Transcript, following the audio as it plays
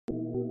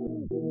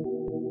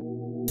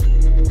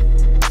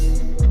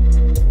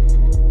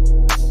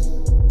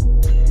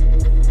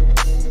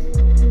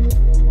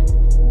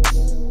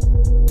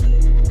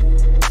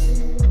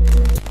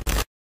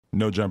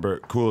No Jumper,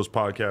 coolest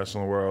podcast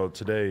in the world.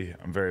 Today,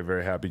 I'm very,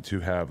 very happy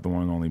to have the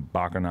one and only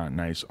Baka Not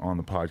Nice on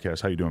the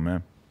podcast. How you doing,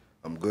 man?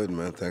 I'm good,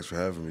 man. Thanks for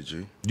having me,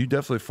 G. You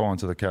definitely fall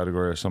into the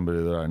category of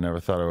somebody that I never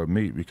thought I would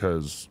meet,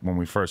 because when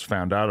we first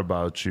found out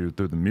about you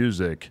through the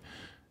music,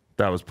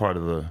 that was part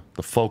of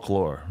the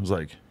folklore. It was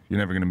like, you're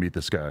never going to meet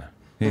this guy.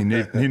 He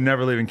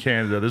never leaving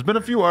Canada. There's been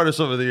a few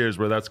artists over the years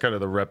where that's kind of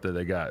the rep that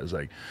they got. It's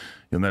like,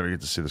 you'll never get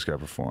to see this guy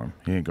perform.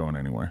 He ain't going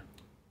anywhere.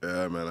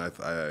 Yeah, man.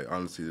 I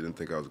honestly didn't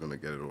think I was gonna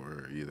get it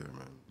over here either,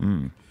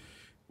 man.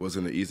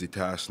 Wasn't an easy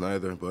task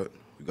neither, but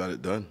we got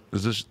it done.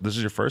 Is this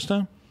your first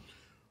time?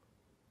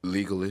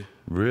 Legally.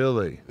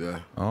 Really? Yeah.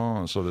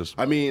 Oh, so this.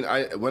 I mean,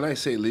 when I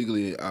say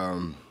legally,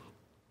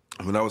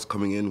 when I was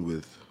coming in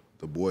with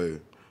the boy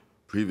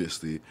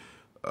previously,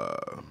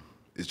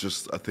 it's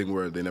just a thing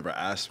where they never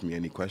asked me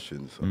any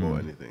questions about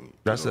anything.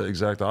 That's the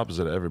exact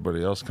opposite of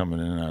everybody else coming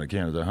in and out of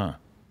Canada, huh?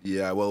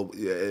 Yeah, well,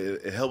 yeah,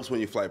 it helps when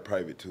you fly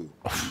private too.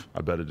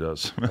 I bet it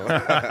does.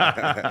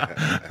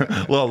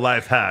 Little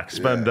life hack.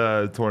 Spend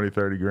 20,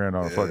 30 grand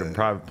on a fucking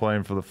private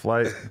plane for the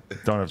flight.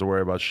 Don't have to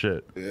worry about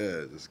shit.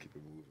 Yeah, just keep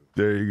it moving.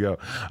 There you go.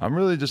 I'm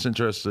really just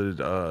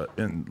interested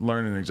in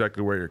learning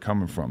exactly where you're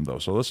coming from, though.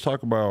 So let's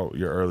talk about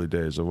your early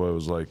days of what it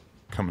was like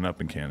coming up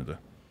in Canada.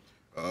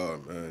 Oh,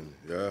 man,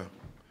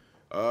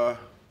 yeah.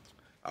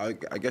 I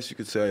guess you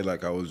could say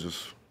like I was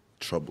just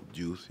troubled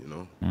youth, you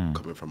know,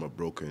 coming from a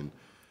broken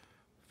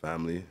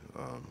family.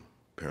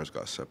 Parents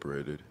got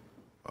separated.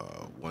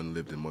 One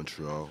lived in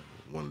Montreal,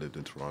 one lived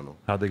in Toronto.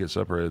 How'd they get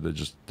separated? They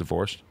just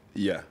divorced?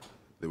 Yeah,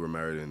 they were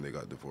married and they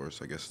got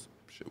divorced. I guess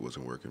shit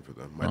wasn't working for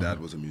them. My dad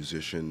was a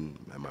musician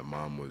and my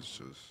mom was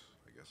just,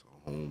 I guess,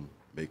 a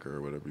homemaker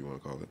or whatever you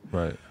want to call it.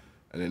 Right.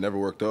 And it never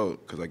worked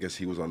out because I guess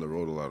he was on the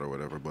road a lot or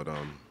whatever. But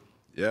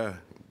yeah,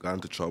 got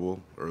into trouble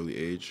early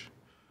age.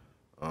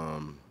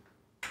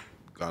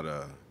 Got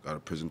a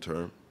prison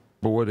term.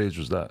 But what age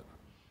was that?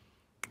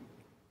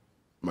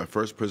 My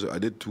first prison, I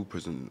did two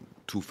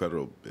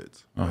federal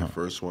bids. My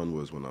first one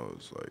was when I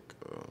was like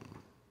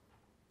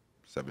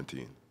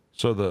 17.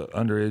 So the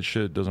underage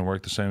shit doesn't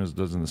work the same as it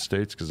does in the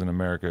States? Because in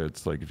America,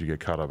 it's like if you get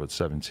caught up at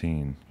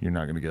 17, you're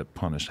not going to get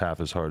punished half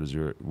as hard as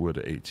you would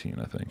at 18,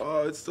 I think.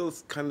 It's still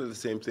kind of the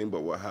same thing,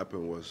 but what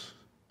happened was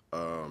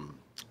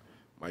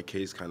my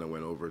case kind of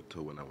went over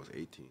to when I was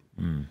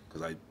 18.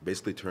 Because I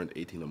basically turned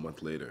 18 a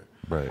month later.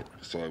 Right.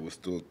 So I was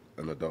still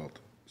an adult.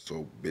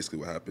 So basically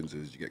what happens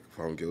is you get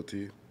found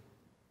guilty.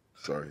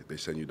 Sorry, they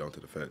send you down to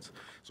the feds.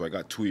 So I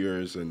got 2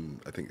 years and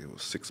I think it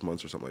was 6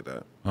 months or something like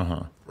that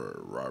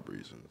for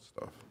robberies and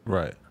stuff.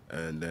 Right.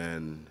 And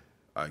then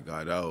I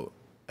got out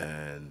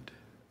and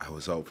I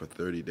was out for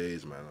 30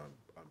 days, man,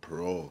 on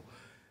parole.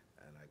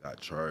 And I got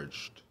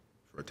charged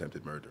for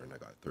attempted murder and I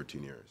got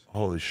 13 years.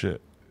 Holy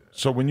shit.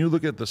 So when you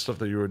look at the stuff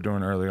that you were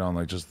doing early on,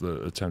 like just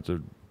the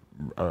attempted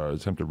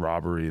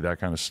robbery,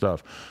 that kind of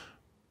stuff,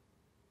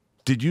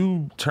 did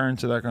you turn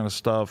to that kind of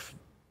stuff?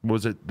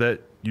 Was it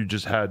that you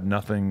just had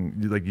nothing,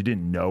 like you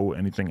didn't know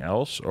anything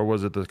else? Or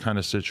was it the kind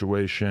of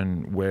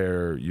situation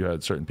where you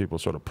had certain people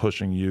sort of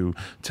pushing you,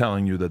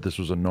 telling you that this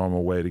was a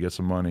normal way to get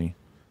some money?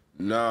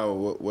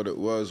 No, what it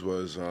was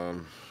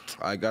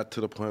I got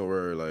to the point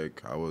where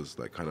like I was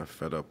like kind of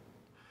fed up,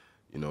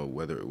 you know,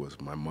 whether it was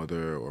my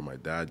mother or my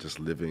dad just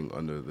living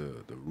under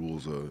the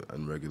rules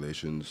and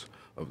regulations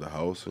of the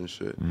house and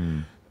shit.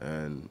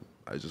 And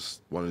I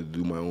just wanted to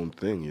do my own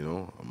thing, you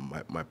know.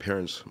 My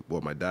parents,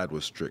 well, my dad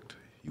was strict.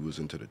 He was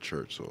into the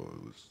church, so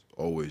it was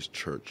always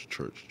church.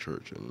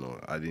 And you know,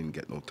 I didn't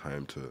get no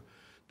time to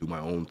do my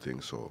own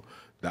thing, so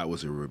that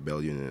was a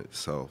rebellion in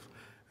itself.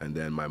 And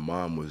then my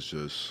mom was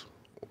just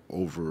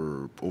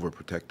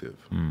overprotective,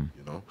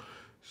 you know.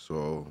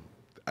 So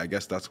I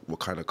guess that's what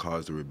kind of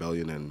caused the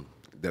rebellion. And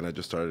then I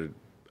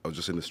was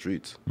just in the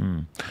streets.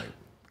 I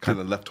kind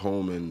of left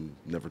home and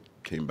never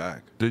came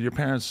back. Did your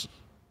parents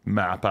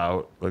map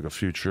out like a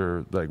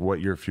future, like what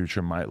your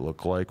future might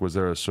look like? Was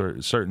there a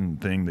certain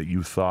thing that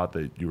you thought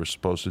that you were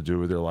supposed to do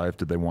with your life?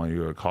 Did they want you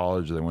to go to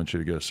college? Did they want you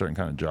to get a certain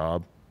kind of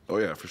job? Oh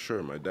yeah, for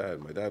sure. My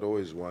dad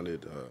always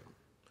wanted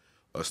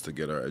us to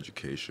get our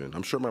education.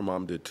 I'm sure my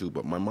mom did too,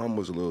 but my mom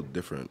was a little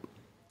different.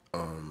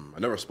 I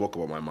never spoke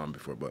about my mom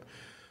before, but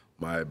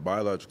my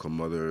biological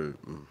mother,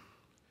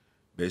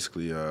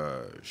 basically,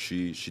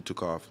 she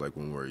took off like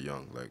when we were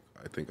young. Like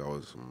I think I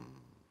was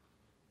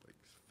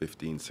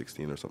 15,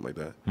 16 or something like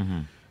that.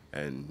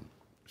 And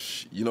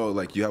she, you know,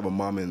 like you have a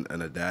mom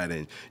and a dad,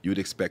 and you would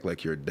expect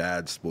like your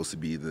dad's supposed to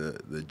be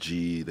the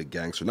G, the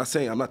gangster. Not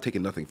saying, I'm not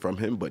taking nothing from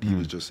him, but he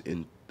was just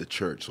in the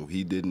church, so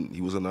he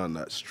wasn't on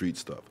that street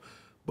stuff.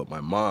 But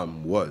my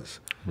mom was.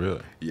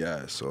 Really?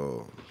 Yeah,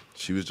 so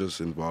she was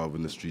just involved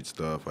in the street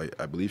stuff.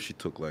 I believe she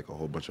took like a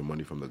whole bunch of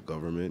money from the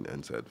government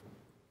and said,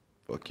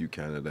 fuck you,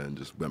 Canada, and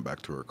just went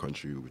back to her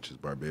country, which is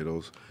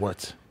Barbados.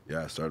 What?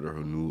 Yeah, started her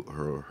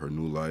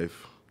new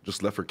life.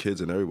 Just left her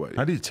kids and everybody.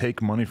 How do you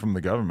take money from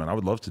the government? I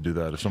would love to do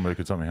that if somebody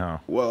could tell me how.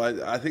 Well,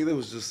 I think it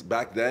was just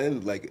back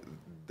then, like,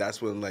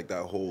 that's when, like,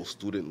 that whole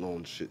student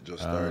loan shit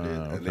just started.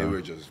 Okay. And they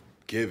were just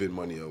giving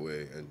money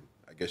away. And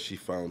I guess she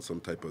found some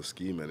type of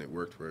scheme and it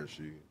worked for her.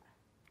 She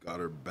got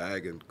her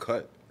bag and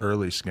cut.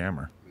 Early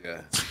scammer.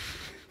 Yeah.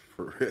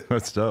 For real.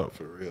 That's dope.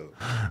 For real.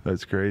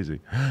 That's crazy.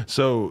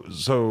 So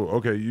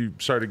okay, you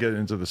started getting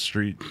into the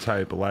street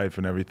type of life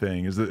and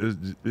everything.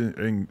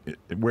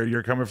 Where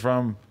you're coming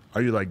from?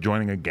 Are you like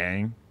joining a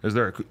gang? Is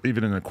there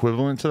even an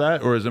equivalent to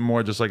that, or is it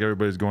more just like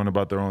everybody's going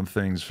about their own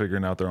things,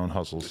 figuring out their own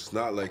hustles? It's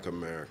not like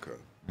America.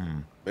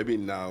 Maybe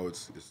now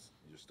it's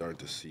you're starting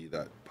to see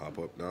that pop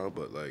up now,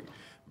 but like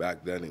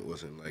back then it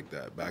wasn't like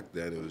that. Back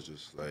then it was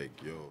just like,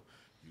 yo,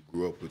 you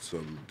grew up with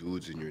some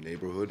dudes in your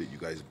neighborhood that you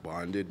guys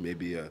bonded,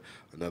 maybe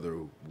another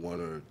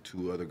one or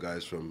two other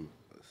guys from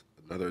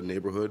another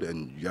neighborhood,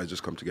 and you guys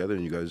just come together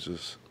and you guys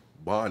just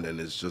bond. And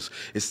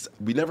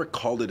we never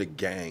called it a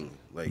gang,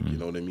 like, you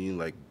know what I mean,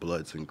 like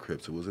Bloods and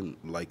Crips. It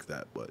wasn't like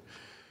that, but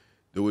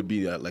there would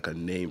be like a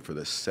name for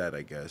the set,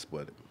 I guess,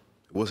 but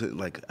it wasn't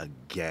like a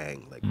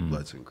gang like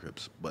Bloods and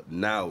Crips. But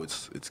now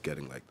it's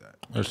getting like that.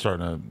 They're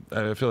starting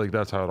to. I feel like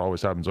that's how it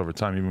always happens over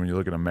time. Even when you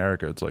look at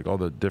America, it's like all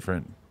the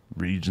different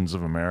regions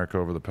of America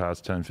over the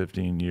past 10,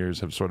 15 years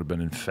have sort of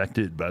been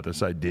infected by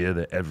this idea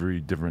that every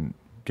different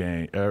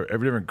gang,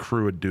 every different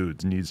crew of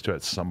dudes needs to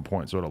at some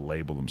point sort of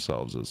label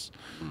themselves as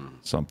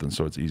something,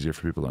 so it's easier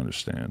for people to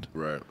understand.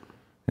 Right.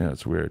 Yeah,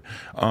 it's weird.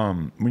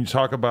 When you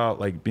talk about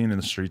like being in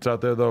the streets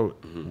out there, though,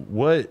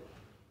 what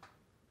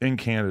in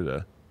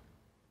Canada,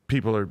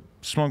 people are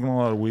smoking a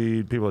lot of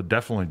weed. People are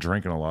definitely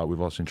drinking a lot. We've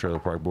all seen Trailer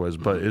Park Boys,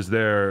 but is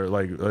there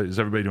like is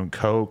everybody doing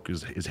coke?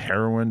 Is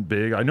heroin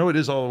big? I know it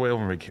is all the way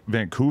over in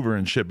Vancouver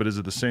and shit, but is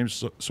it the same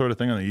sort of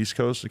thing on the East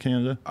Coast of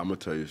Canada? I'm gonna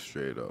tell you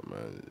straight up,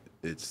 man.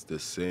 It's the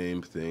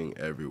same thing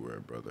everywhere,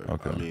 brother.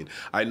 Okay. I mean,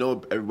 I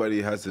know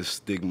everybody has this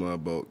stigma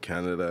about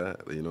Canada.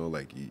 You know,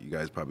 like you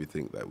guys probably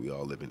think that we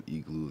all live in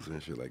igloos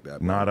and shit like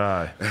that. Not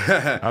I.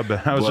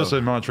 I was just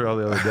in Montreal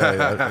the other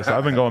day. So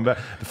I've been going back.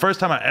 The first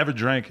time I ever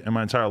drank in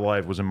my entire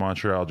life was in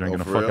Montreal, drinking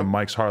a fucking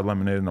Mike's Hard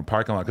Lemonade in a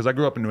parking lot. Because I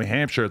grew up in New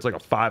Hampshire. It's like a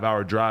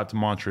 5-hour drive to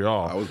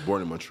Montreal. I was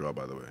born in Montreal,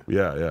 by the way.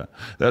 Yeah.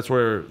 That's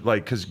where,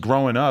 like, because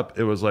growing up,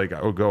 it was like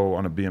I would go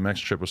on a BMX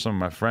trip with some of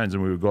my friends,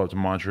 and we would go up to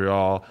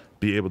Montreal,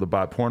 be able to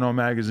buy porno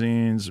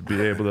magazines,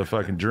 be able to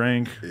fucking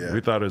drink. Yeah.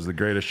 We thought it was the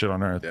greatest shit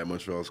on earth. Yeah,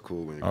 Montreal's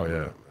cool when you Oh, go yeah.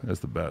 out, man. That's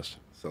the best.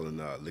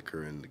 Selling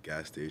liquor in the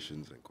gas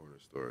stations and corner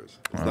stores.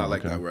 It's not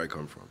like that where I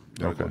come from.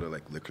 You gotta go to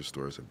like liquor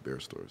stores and beer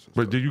stores. And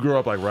But stuff. did you grow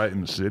up like right in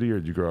the city, or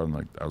did you grow up in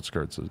like the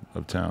outskirts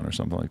of town or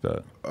something like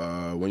that?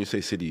 When you say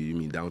city, you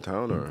mean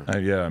downtown or?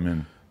 Yeah, I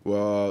mean.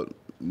 Well,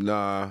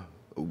 nah.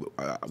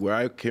 Where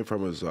I came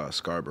from was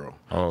Scarborough.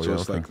 Oh, so yeah,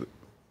 it's okay.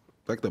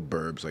 like the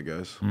burbs, I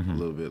guess, a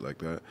little bit like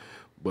that.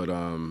 But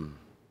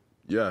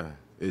yeah,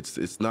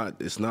 it's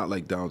not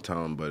like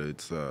downtown, but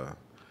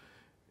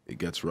it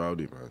gets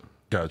rowdy, man.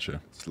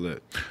 Gotcha. It's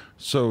lit.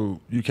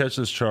 So you catch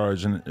this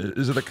charge, and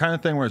is it the kind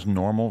of thing where it's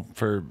normal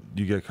for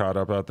you get caught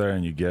up out there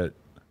and you get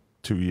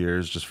 2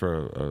 years just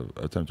for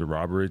a attempted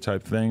robbery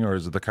type thing, or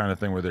is it the kind of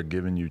thing where they're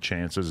giving you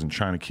chances and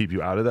trying to keep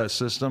you out of that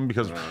system?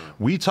 Because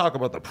we talk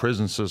about the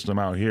prison system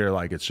out here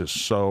like it's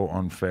just so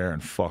unfair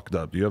and fucked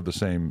up. Do you have the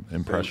same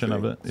impression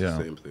of it? It's the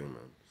same thing,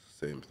 man.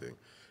 Same thing.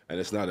 And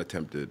it's not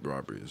attempted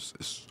robbery.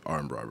 It's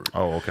armed robbery.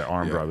 Oh, okay,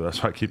 armed robbery.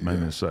 That's what I keep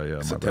meaning to say. Yeah,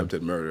 it's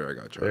attempted murder. I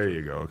got charged. There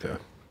you go. Okay. Yeah.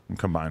 I'm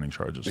combining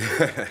charges.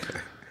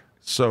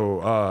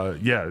 So,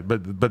 yeah,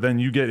 but then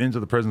you get into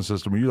the prison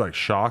system. Were you like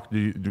shocked?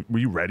 Were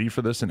you ready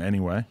for this in any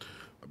way?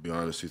 I'll be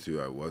honest with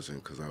you, I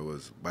wasn't,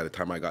 because by the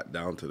time I got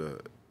down to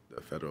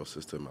the federal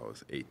system, I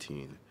was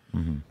 18.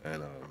 And,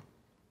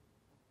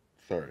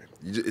 sorry.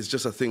 It's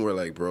just a thing where,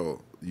 like,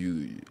 bro,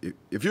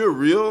 if you're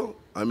real,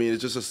 I mean,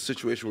 it's just a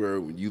situation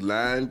where when you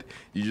land,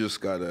 you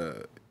just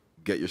gotta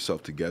get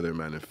yourself together,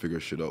 man, and figure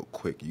shit out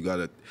quick. You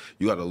gotta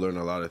learn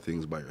a lot of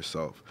things by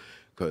yourself.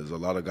 Because a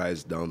lot of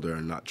guys down there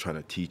are not trying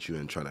to teach you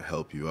and trying to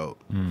help you out.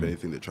 If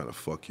anything, they're trying to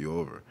fuck you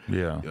over. Yeah.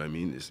 You know what I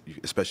mean?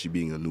 Especially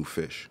being a new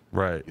fish.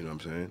 Right. You know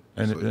what I'm saying?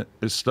 And So,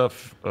 it's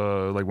stuff,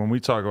 like when we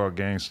talk about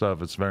gang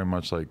stuff, it's very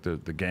much like the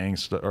gang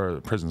stuff, or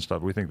the prison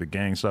stuff. We think the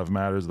gang stuff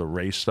matters, the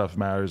race stuff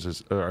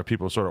matters. Are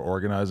people sort of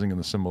organizing in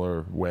a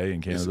similar way in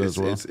Canada as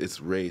well?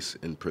 It's race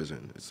in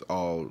prison. It's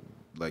all,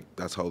 like,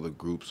 that's how the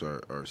groups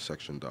are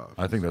sectioned off.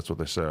 I think that's what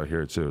they say out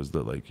here too, is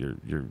that like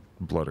your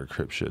blood or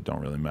Crip shit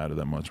don't really matter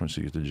that much once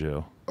you get to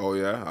jail. Oh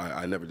yeah,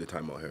 I never did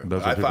time out here.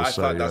 That's what people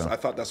say, I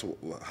thought that's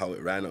how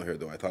it ran out here,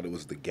 though. I thought it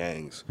was the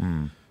gangs.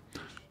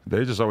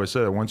 They just always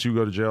say that once you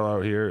go to jail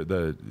out here,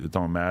 that it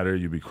don't matter.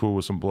 You'd be cool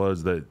with some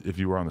Bloods. That if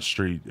you were on the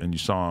street and you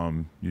saw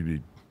them, you'd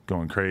be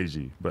going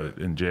crazy. But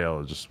in jail,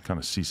 it just kind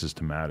of ceases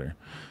to matter.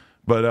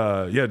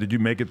 But yeah, did you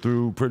make it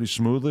through pretty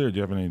smoothly, or do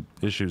you have any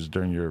issues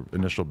during your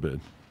initial bid?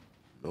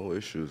 No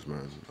issues,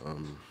 man.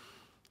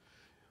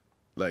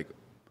 Like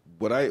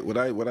what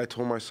I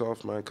told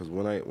myself, man, because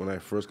when I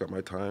first got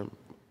my time,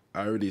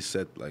 I already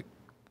said, like,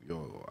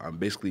 yo, I'm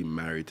basically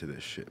married to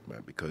this shit,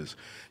 man, because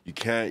you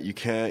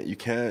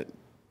can't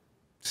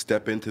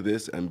step into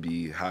this and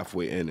be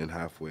halfway in and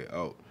halfway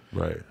out.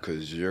 Right.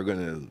 Because you're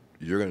gonna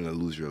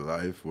lose your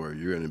life, or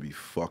you're gonna be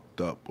fucked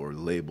up or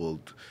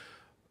labeled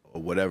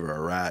or whatever,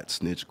 a rat,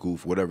 snitch,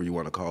 goof, whatever you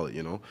want to call it,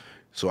 you know.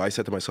 So I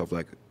said to myself,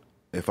 like,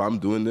 if I'm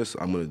doing this,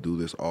 I'm gonna do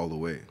this all the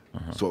way.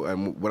 So,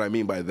 and what I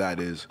mean by that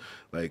is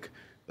like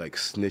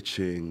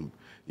snitching,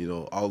 you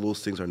know, all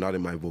those things are not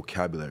in my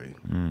vocabulary.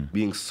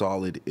 Being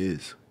solid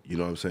is, you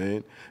know what I'm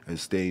saying, and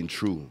staying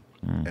true,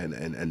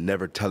 and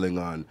never telling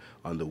on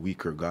the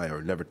weaker guy,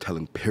 or never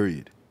telling.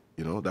 Period.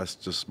 You know, that's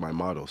just my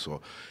motto.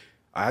 So,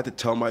 I had to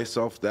tell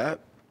myself that.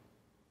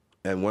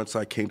 And once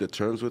I came to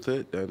terms with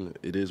it, then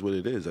it is what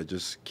it is. I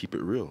just keep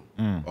it real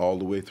all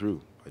the way through.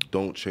 I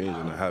don't change,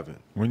 and I haven't.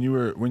 When you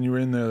were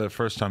in there the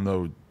first time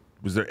though,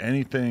 was there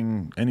any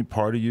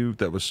part of you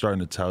that was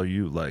starting to tell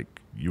you like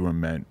you were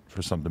meant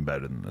for something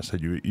better than this?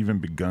 Had you even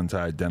begun to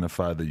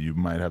identify that you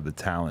might have the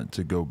talent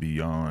to go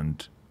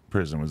beyond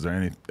prison? Was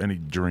there any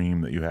dream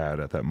that you had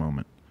at that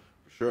moment?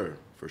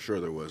 For sure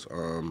there was.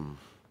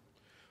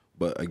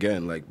 But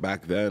again, like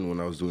back then when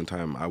I was doing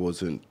time,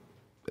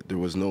 there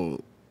was no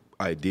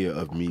idea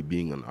of me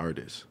being an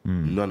artist.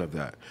 None of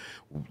that.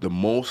 The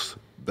most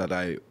that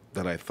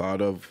I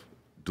thought of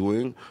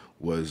doing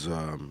was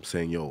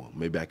saying, yo,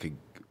 maybe I could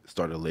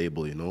start a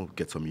label, you know,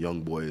 get some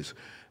young boys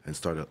and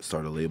start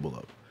a label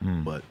up.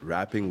 But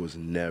rapping was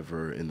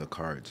never in the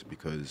cards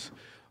because,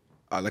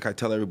 like I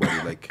tell everybody,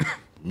 like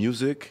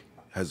music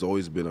has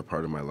always been a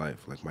part of my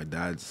life. Like my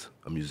dad's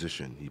a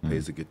musician. He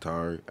plays the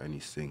guitar and he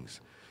sings.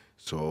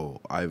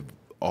 So I've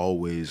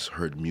always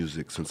heard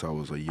music since I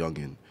was a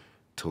youngin'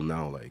 till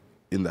now, like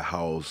in the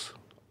house,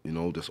 you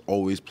know, just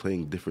always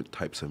playing different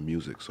types of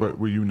music. So, But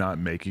were you not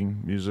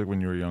making music when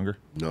you were younger?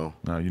 No.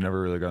 No, you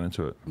never really got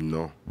into it?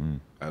 No,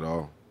 at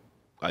all.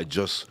 I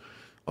just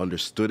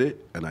understood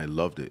it and I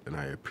loved it and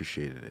I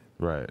appreciated it.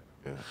 Right.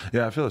 Yeah.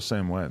 Yeah, I feel the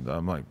same way.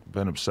 I'm like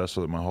been obsessed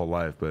with it my whole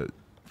life, but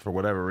for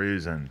whatever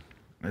reason,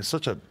 it's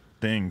such a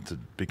thing to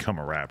become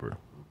a rapper,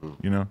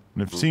 you know?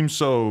 And it seems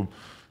so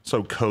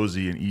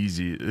cozy and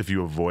easy if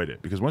you avoid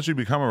it. Because once you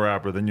become a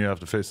rapper, then you have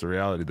to face the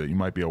reality that you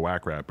might be a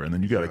whack rapper, and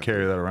then you got to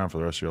carry that around for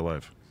the rest of your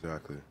life.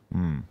 Exactly.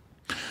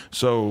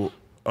 So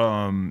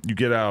you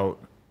get out.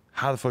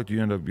 How the fuck do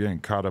you end up getting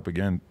caught up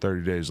again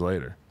 30 days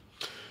later?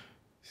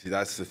 See,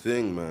 that's the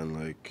thing, man.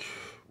 Like,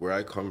 where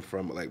I come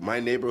from, like, my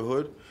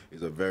neighborhood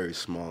is a very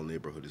small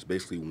neighborhood. It's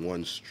basically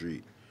one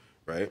street,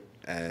 right?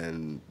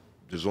 And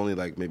there's only,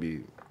 like,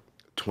 maybe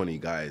 20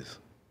 guys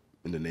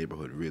in the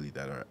neighborhood, really,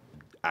 that are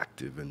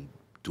active and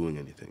doing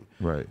anything.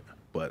 Right.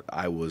 But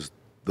I was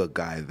the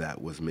guy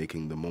that was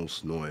making the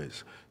most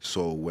noise.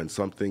 So when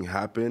something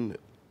happened,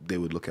 they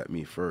would look at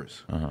me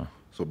first.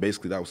 So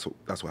basically,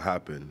 that's what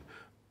happened.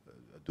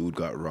 A dude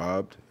got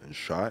robbed and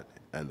shot,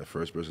 and the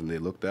first person they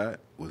looked at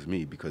was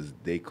me because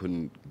they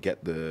couldn't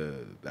get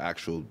the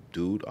actual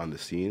dude on the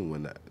scene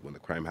when the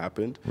crime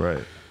happened.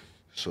 Right.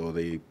 So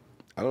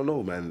I don't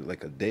know, man,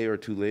 like a day or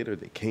two later,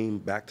 they came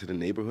back to the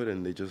neighborhood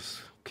and they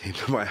just came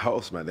to my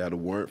house, man. They had a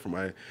warrant for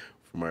my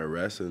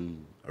arrest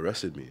and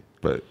arrested me.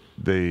 But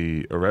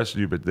they arrested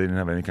you, but they didn't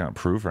have any kind of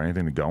proof or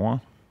anything to go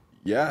on?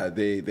 Yeah,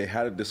 they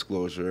had a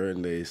disclosure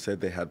and they said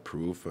they had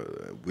proof,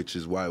 which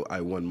is why I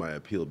won my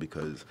appeal,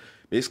 because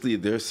basically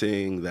they're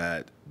saying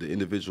that the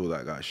individual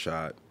that got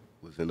shot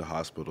was in the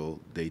hospital.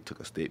 They took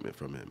a statement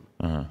from him.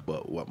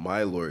 But what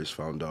my lawyers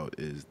found out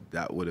is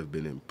that would have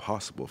been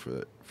impossible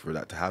for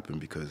that to happen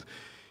because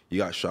he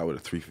got shot with a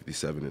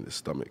 .357 in his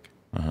stomach.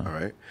 All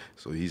right?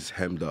 So he's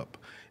hemmed up.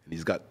 And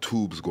he's got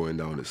tubes going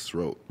down his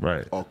throat.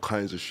 Right. All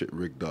kinds of shit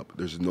rigged up.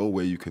 There's no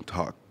way you can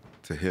talk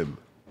to him.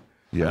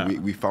 Yeah.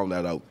 And we found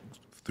that out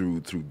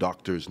through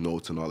doctors'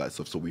 notes and all that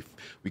stuff. So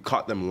we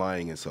caught them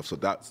lying and stuff. So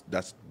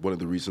that's one of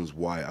the reasons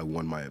why I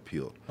won my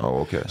appeal. Oh,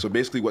 okay. So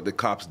basically, what the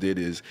cops did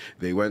is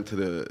they went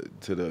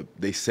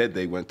they said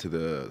they went to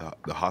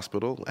the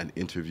hospital and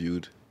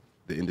interviewed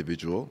the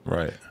individual.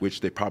 Right.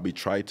 Which they probably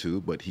tried to,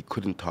 but he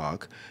couldn't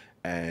talk,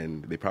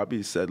 and they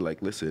probably said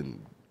like,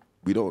 listen,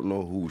 we don't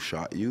know who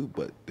shot you,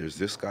 but there's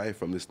this guy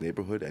from this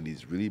neighborhood and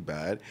he's really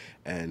bad,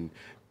 and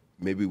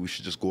maybe we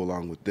should just go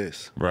along with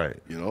this. Right.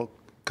 You know,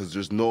 because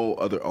there's no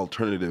other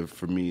alternative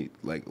for me.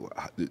 Like,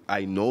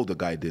 I know the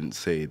guy didn't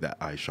say that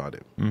I shot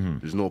him.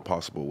 There's no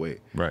possible way.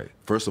 Right.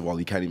 First of all,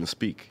 he can't even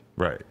speak.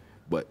 Right.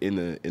 But in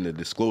the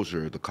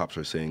disclosure, the cops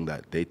are saying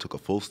that they took a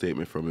full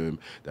statement from him,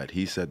 that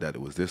he said that it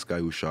was this guy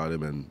who shot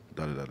him, and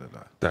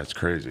da-da-da-da-da. That's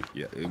crazy.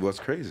 Yeah, it was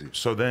crazy.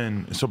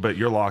 But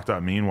you're locked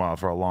up meanwhile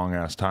for a long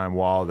ass time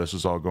while this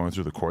is all going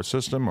through the court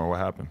system, or what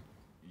happened?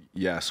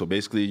 Yeah, so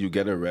basically you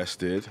get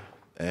arrested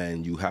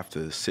and you have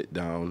to sit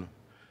down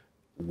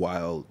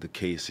while the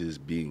case is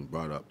being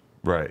brought up.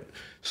 Right.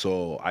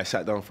 So I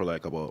sat down for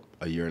like about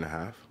a year and a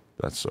half.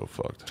 That's so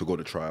fucked. To go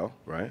to trial,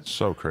 right?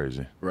 So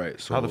crazy. Right.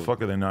 So how the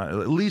fuck are they not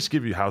at least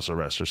give you house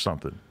arrest or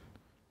something?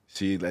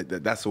 See, like,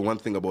 that's the one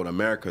thing about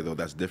America, though,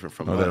 that's different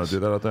from us. They don't do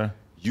that out there?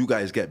 You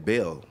guys get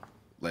bail.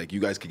 Like, you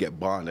guys could get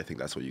bond. I think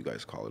that's what you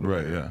guys call it.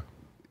 Right, yeah.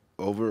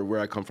 Over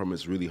where I come from,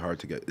 it's really hard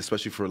to get,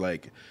 especially for,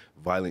 like,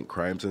 violent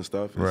crimes and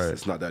stuff.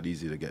 It's not that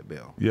easy to get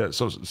bail. Yeah,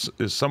 so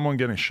is someone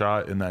getting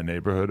shot in that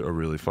neighborhood a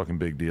really fucking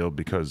big deal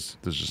because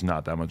there's just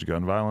not that much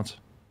gun violence?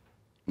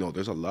 No,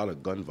 there's a lot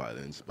of gun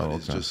violence, but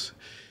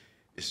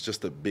it's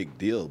just a big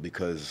deal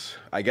because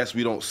I guess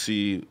we don't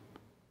see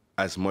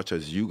as much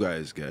as you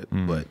guys get,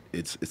 but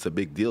it's a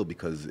big deal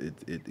because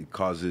it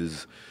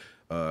causes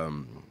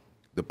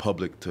the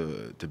public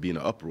to be in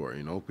an uproar,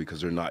 you know,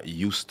 because they're not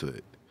used to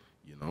it,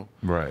 you know.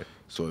 Right.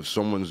 So if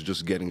someone's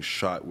just getting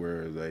shot,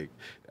 where like,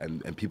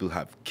 and people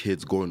have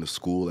kids going to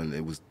school, and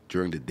it was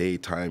during the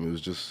daytime, it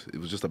was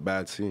just a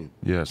bad scene.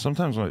 Yeah,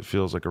 sometimes when it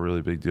feels like a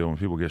really big deal when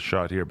people get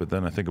shot here, but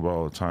then I think about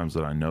all the times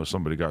that I know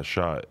somebody got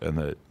shot and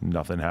that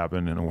nothing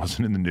happened and it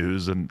wasn't in the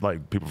news and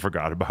like people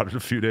forgot about it a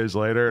few days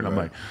later, and I'm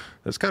like,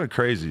 that's kind of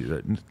crazy.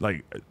 That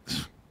like,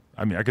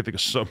 I mean, I could think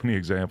of so many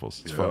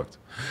examples. It's fucked.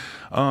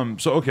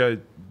 So okay,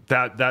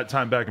 that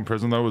time back in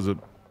prison though, was it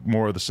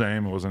more of the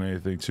same? It wasn't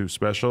anything too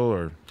special,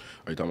 or?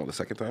 Are you talking about the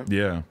second time?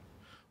 Yeah.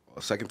 Well,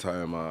 the second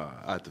time, I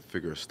had to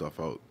figure stuff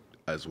out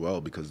as well,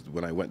 because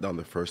when I went down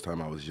the first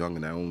time, I was young,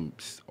 and I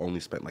only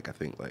spent like, I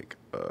think like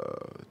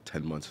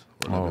 10 months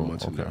or 11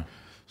 months in there.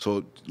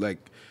 So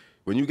like,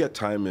 when you get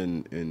time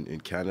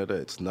in Canada,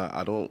 it's not,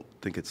 I don't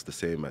think it's the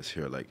same as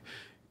here. Like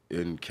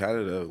in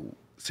Canada,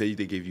 say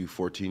they give you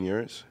 14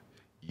 years,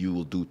 you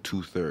will do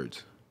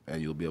 2/3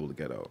 and you'll be able to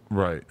get out.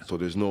 Right. So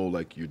there's no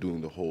like you're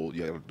doing the whole,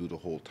 you got to do the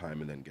whole time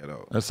and then get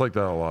out. That's like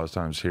that a lot of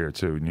times here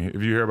too. If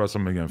you hear about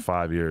somebody getting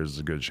 5 years, there's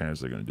a good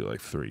chance they're going to do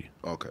like 3.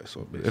 Okay,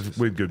 so If,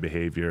 with good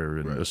behavior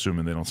and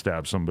assuming they don't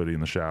stab somebody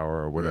in the shower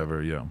or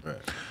whatever, yeah.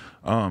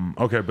 Right.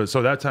 Okay, but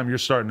so that time you're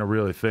starting to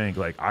really think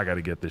like, I got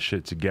to get this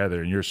shit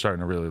together, and you're starting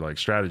to really like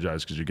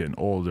strategize because you're getting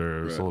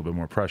older. There's a little bit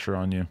more pressure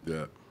on you.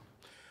 Yeah.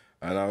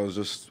 And I was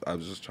just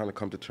trying to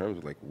come to terms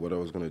with like what I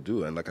was gonna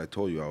do. And like I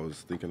told you, I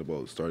was thinking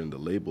about starting the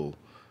label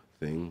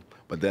thing.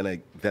 But then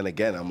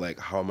again, I'm like,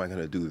 how am I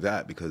gonna do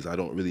that? Because I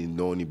don't really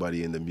know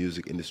anybody in the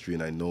music industry,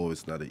 and I know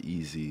it's not an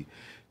easy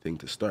thing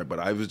to start. But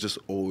I was just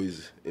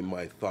always in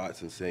my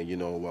thoughts and saying, you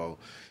know, well,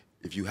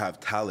 if you have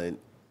talent,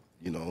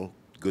 you know,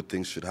 good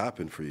things should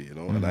happen for you, you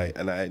know.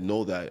 And I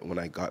know that when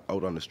I got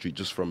out on the street,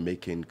 just from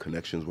making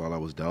connections while I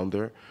was down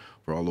there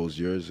for all those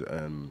years,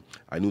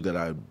 I knew that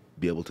I'd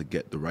be able to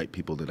get the right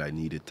people that I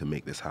needed to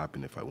make this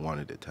happen if I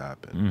wanted it to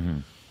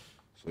happen.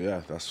 So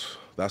yeah,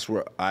 that's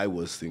where I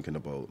was thinking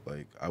about.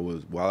 Like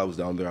while I was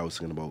down there, I was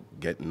thinking about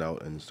getting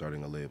out and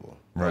starting a label.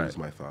 That was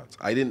my thoughts.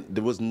 I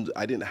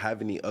didn't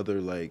have any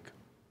other like,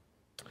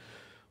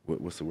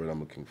 what's the word I'm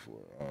looking for?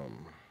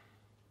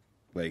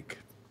 Like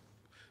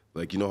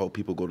you know how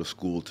people go to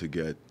school to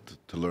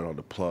learn how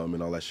to plumb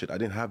and all that shit. I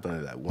didn't have none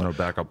of that. No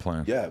backup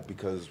plan. Yeah,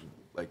 because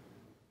like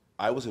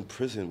I was in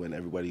prison when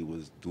everybody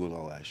was doing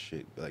all that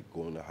shit, like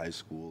going to high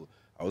school.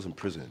 I was in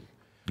prison.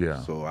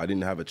 Yeah. So I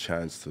didn't have a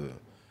chance to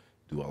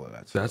do all of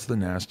that stuff. That's the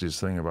nastiest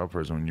thing about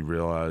prison, when you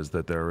realize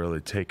that they're really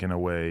taking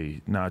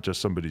away not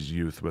just somebody's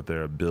youth, but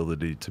their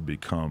ability to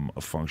become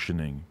a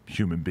functioning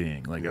human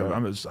being. Like I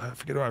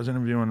forget who I was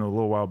interviewing a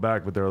little while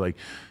back, but they were like,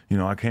 you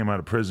know, I came out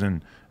of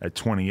prison at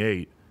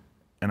 28.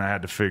 And I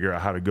had to figure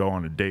out how to go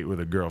on a date with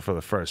a girl for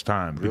the first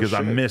time because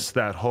I missed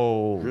that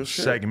whole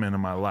segment of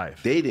my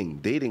life.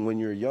 Dating when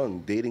you're young,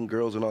 dating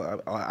girls and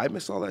all. I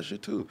miss all that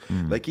shit too.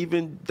 Like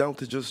even down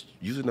to just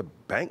using a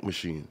bank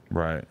machine.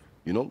 Right.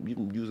 You know,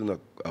 even using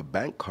a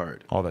bank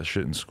card. All that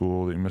shit in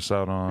school that you miss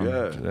out on.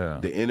 Yeah.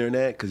 The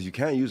internet, because you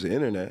can't use the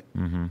internet.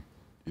 You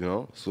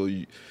know, so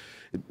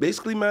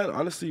basically, man.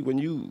 Honestly, when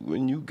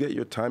you get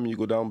your time and you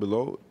go down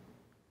below,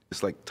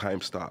 it's like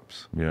time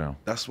stops. Yeah.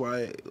 That's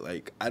why,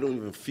 like, I don't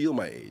even feel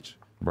my age.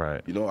 Right.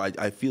 You know,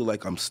 I feel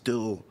like I'm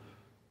still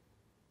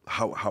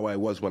how I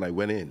was when I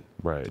went in.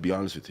 Right. To be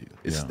honest with you.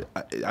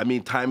 I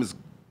mean, time has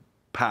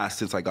passed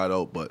since I got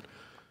out, but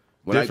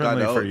when I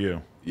got out. for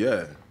you.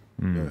 Yeah.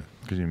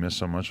 Because you missed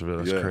so much of it.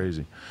 That's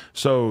crazy.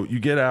 So you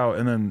get out,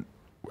 and then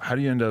how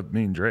do you end up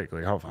meeting Drake?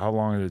 Like, how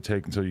long did it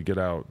take until you get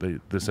out?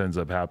 This ends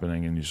up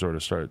happening, and you sort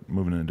of start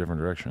moving in a different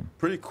direction?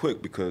 Pretty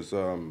quick, because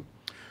when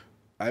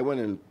I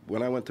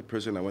went to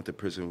prison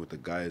with the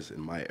guys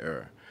in my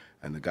era.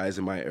 And the guys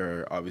in my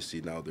era,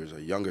 obviously now there's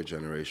a younger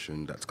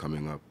generation that's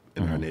coming up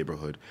in our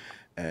neighborhood,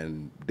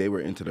 and they were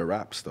into the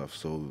rap stuff.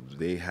 So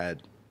they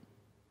had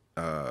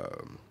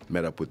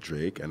met up with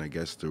Drake, and I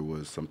guess there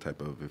was some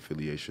type of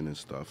affiliation and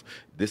stuff.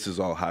 This is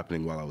all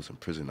happening while I was in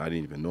prison. I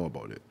didn't even know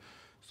about it.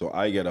 So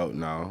I get out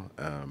now,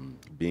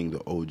 being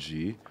the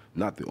OG,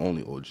 not the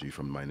only OG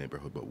from my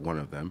neighborhood, but one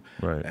of them.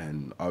 Right.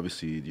 And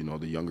obviously, you know,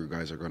 the younger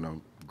guys are gonna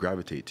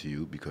gravitate to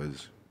you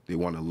because they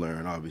want to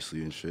learn,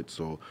 obviously, and shit.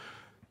 So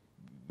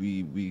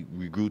we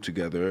grew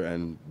together,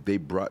 and they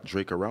brought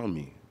Drake around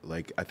me.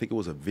 Like, I think it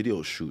was a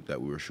video shoot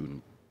that we were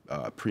shooting.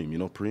 Preem, you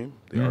know Preem,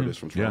 the artist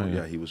from Toronto?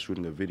 Yeah, he was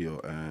shooting a video,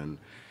 and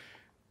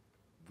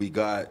we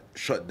got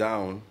shut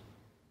down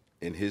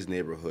in his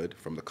neighborhood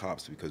from the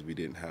cops because we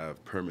didn't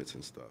have permits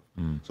and stuff.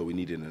 So we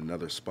needed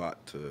another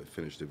spot to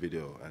finish the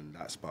video, and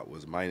that spot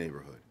was my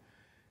neighborhood.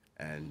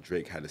 And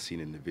Drake had a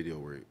scene in the video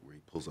where he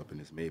pulls up in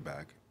his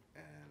Maybach,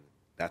 and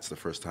that's the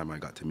first time I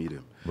got to meet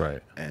him.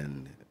 Right.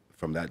 And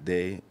from that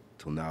day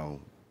till now,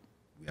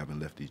 we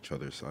haven't left each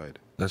other's side.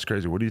 That's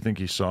crazy. What do you think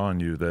he saw in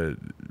you? That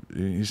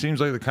he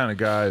seems like the kind of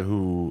guy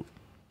who,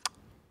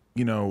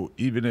 you know,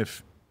 even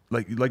if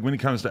like when he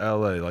comes to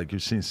LA, like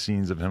you've seen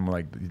scenes of him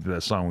like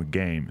that song with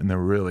Game, and they're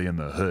really in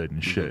the hood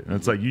and shit. And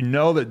it's like you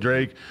know that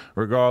Drake,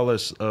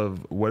 regardless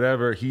of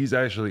whatever he's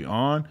actually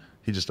on,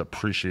 he just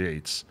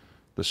appreciates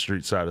the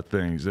street side of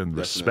things and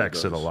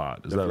respects it a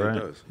lot. Is that right?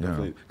 Does.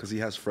 Definitely, because he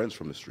has friends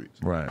from the streets.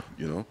 Right.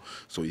 You know,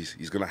 so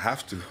he's gonna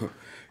have to.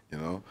 You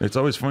know, it's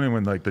always funny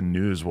when like the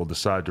news will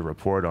decide to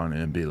report on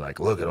it and be like,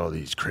 look at all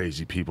these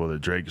crazy people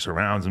that Drake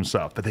surrounds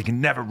himself, but they can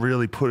never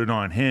really put it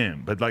on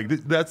him. But like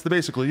that's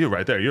basically you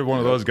right there. You're one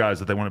of those guys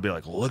that they want to be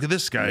like, look at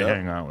this guy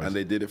hang out with. And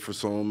they did it for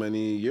so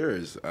many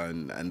years,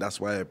 and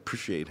that's why I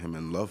appreciate him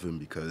and love him,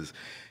 because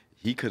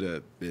he could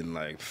have been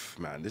like,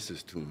 man, this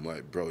is too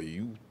much, bro.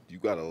 You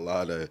got a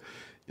lot of,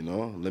 you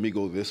know, let me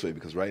go this way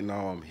because right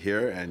now I'm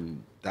here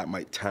and that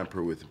might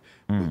tamper with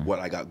what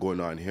I got going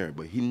on here.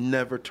 But he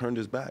never turned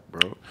his back,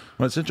 bro.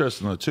 Well, it's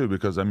interesting though too,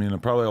 because I mean,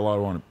 probably a lot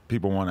of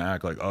people want to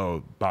act like,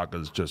 oh,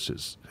 Baka's just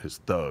his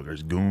thug or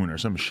his goon or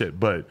some shit.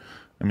 But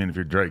I mean, if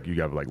you're Drake, you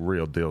got like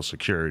real deal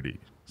security.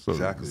 So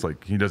it's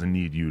like he doesn't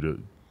need you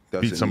to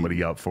beat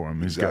somebody up for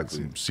him. He's got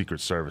some Secret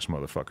Service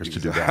motherfuckers to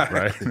do that,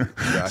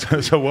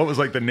 right? So what was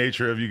like the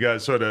nature of you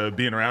guys sort of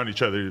being around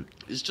each other?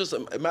 It's just,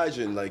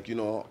 imagine like, you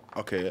know,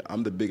 okay,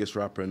 I'm the biggest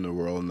rapper in the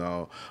world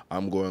now.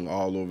 I'm going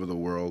all over the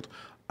world.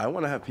 I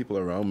want to have people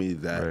around me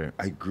that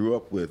I grew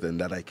up with and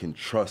that I can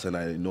trust and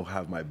I know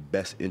have my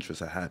best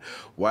interests at hand.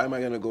 Why am I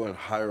going to go and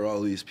hire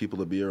all these people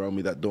to be around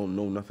me that don't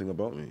know nothing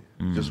about me?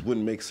 It just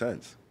wouldn't make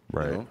sense.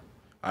 Right. You know?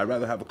 I'd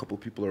rather have a couple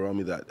people around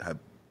me that have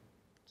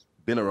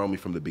been around me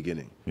from the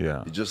beginning.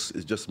 Yeah. It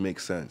just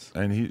makes sense.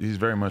 And he's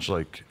very much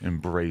like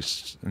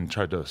embraced and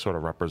tried to sort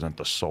of represent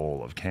the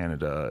soul of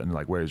Canada and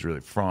like where he's really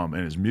from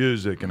in his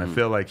music. And I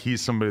feel like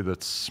he's somebody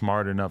that's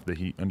smart enough that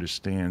he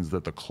understands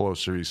that the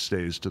closer he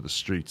stays to the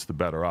streets, the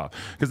better off.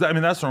 Because I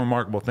mean, that's the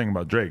remarkable thing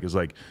about Drake is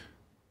like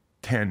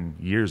 10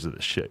 years of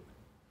this shit.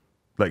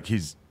 Like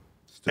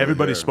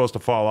everybody's supposed to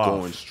fall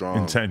off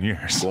in 10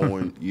 years.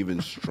 Going even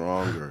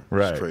stronger.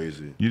 It's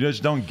crazy. You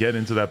just don't get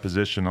into that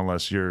position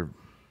unless you're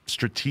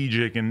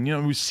strategic, and you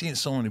know we've seen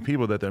so many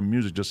people that their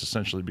music just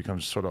essentially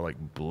becomes sort of like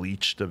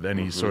bleached of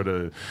any sort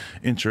of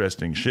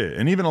interesting shit.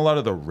 And even a lot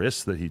of the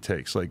risks that he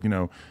takes, like, you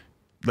know,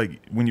 like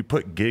when you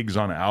put gigs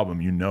on an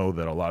album, you know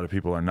that a lot of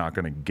people are not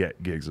going to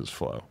get gigs'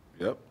 flow.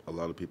 Yep, a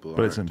lot of people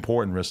but it's an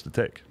important risk to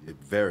take.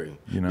 Very,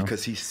 you know,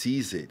 because he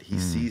sees it,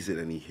 sees it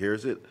and he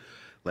hears it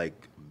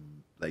like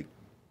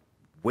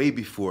way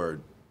before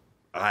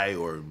I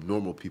or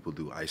normal people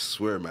do. I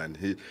swear, man,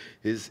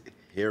 his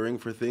hearing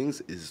for things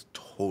is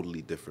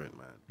totally different,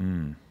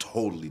 man.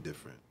 Totally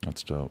different.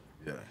 That's dope.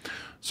 Yeah.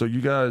 So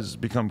you guys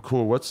become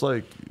cool. What's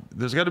like,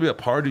 there's got to be a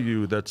part of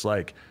you that's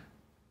like,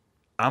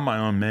 I'm my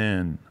own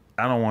man.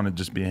 I don't want to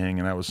just be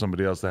hanging out with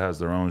somebody else that has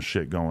their own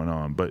shit going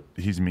on. But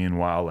he's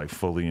meanwhile like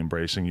fully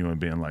embracing you and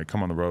being like,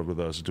 come on the road with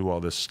us, do all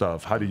this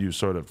stuff. How do you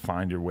sort of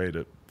find your way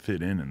to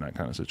fit in that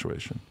kind of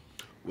situation?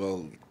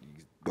 Well,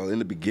 in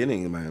the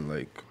beginning,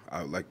 man,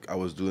 I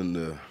was doing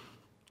the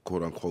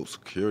quote unquote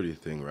security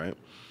thing, right?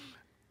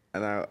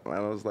 And I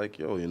was like,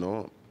 yo, you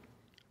know,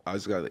 I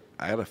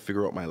gotta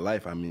figure out my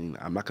life. I mean,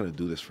 I'm not gonna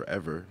do this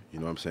forever, you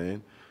know what I'm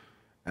saying?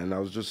 And I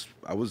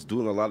was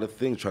doing a lot of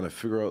things, trying to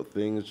figure out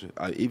things.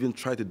 I even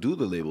tried to do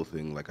the label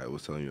thing like I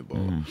was telling you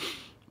about.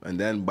 And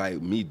then by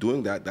me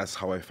doing that, that's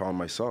how I found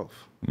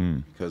myself.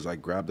 Because I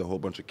grabbed a whole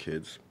bunch of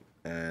kids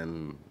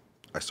and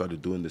I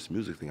started doing this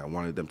music thing. I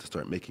wanted them to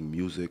start making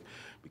music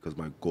because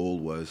my goal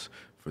was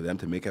for them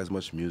to make as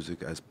much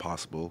music as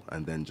possible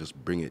and then just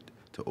bring it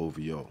to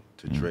OVO,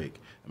 to Drake,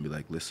 and be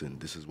like, listen,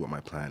 this is what my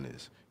plan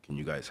is. Can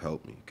you guys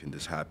help me? Can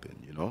this happen,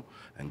 you know?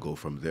 And go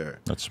from there.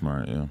 That's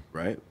smart, yeah.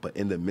 Right? But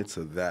in the midst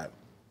of that,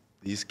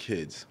 these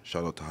kids,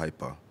 shout out to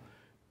Hypa,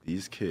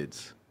 these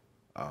kids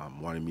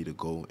wanted me to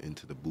go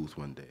into the booth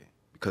one day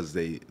because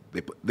they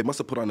must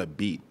have put on a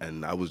beat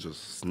and I was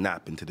just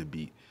snapping to the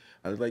beat.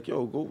 I was like,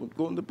 yo,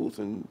 go in the booth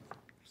and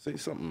say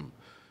something.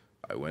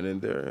 I went in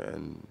there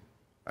and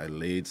I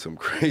laid some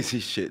crazy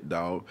shit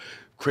down.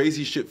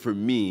 Crazy shit for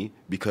me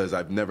because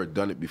I've never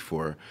done it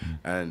before,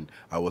 and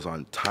I was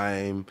on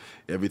time.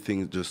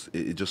 Everything it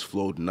just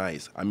flowed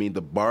nice. I mean,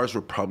 the bars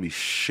were probably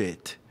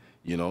shit,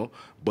 you know,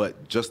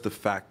 but just the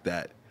fact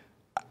that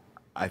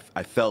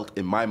I felt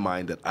in my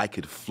mind that I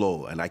could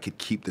flow and I could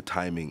keep the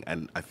timing,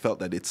 and I felt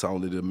that it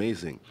sounded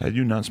amazing. Had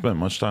you not spent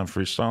much time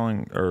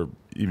freestyling or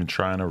even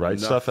trying to write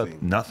stuff?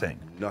 Nothing.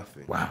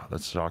 Nothing. Wow,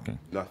 that's shocking.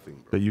 Nothing,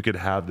 bro. That you could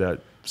have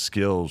that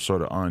skill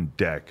sort of on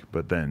deck,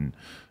 but then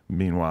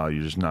meanwhile,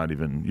 you're just not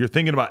even, you're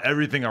thinking about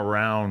everything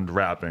around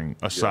rapping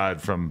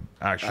aside from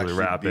actually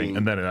rapping,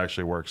 and then it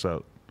actually works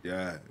out.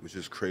 Yeah, which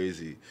is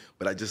crazy.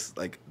 But I just,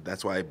 like,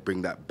 that's why I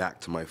bring that back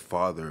to my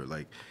father,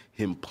 like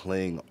him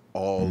playing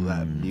all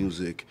that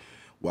music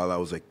while I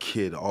was a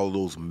kid, all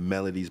those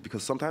melodies.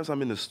 Because sometimes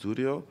I'm in the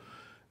studio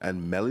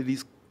and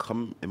melodies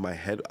come in my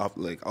head,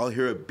 like I'll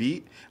hear a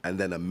beat and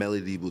then a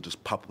melody will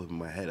just pop up in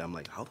my head. I'm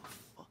like, how the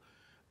fuck?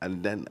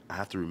 And then I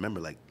have to remember,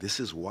 like, this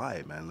is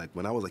why, man. Like,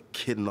 when I was a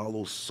kid and all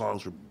those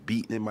songs were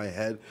beating in my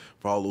head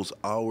for all those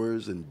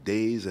hours and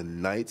days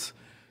and nights,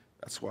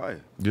 That's why.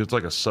 It's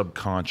like a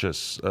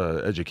subconscious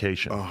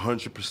education.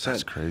 100%.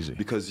 That's crazy.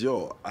 Because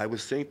yo, I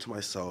was saying to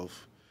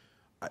myself,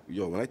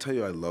 when I tell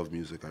you I love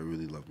music, I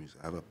really love music.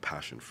 I have a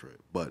passion for it.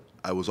 But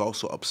I was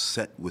also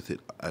upset with it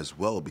as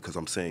well because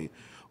I'm saying,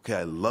 okay,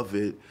 I love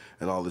it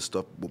and all this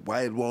stuff, but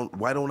why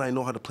don't I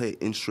know how to play an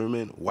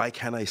instrument? Why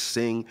can't I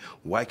sing?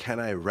 Why can't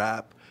I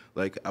rap?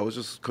 Like, I was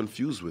just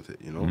confused with it,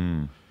 you know?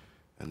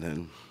 And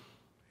then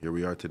here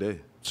we are today.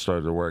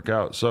 Started to work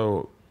out.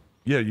 So,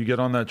 yeah, you get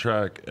on that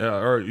track,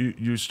 or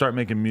you start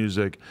making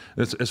music.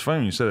 It's funny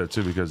when you say that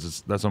too,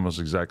 because that's almost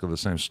exactly the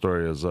same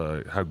story as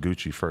how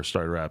Gucci first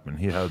started rapping.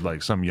 He had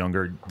like some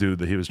younger dude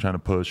that he was trying to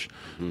push,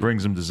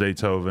 brings him to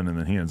Zaytoven, and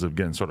then he ends up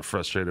getting sort of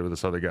frustrated with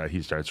this other guy.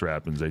 He starts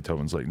rapping.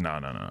 Zaytoven's like,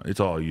 no, it's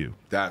all you.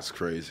 That's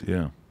crazy.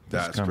 Yeah,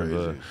 that's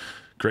crazy.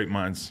 Great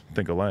minds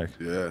think alike.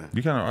 Yeah.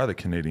 You kind of are the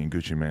Canadian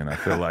Gucci man, I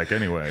feel like,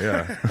 anyway,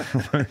 yeah.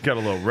 Got a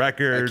little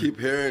record. I keep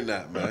hearing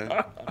that,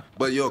 man.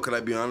 But yo, can I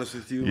be honest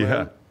with you, Yeah.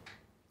 man?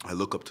 I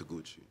look up to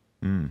Gucci.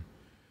 When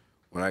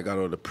I got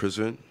out of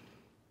prison,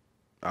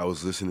 I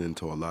was listening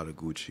to a lot of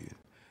Gucci.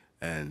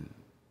 And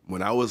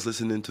when I was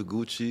listening to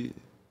Gucci,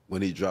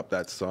 when he dropped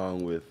that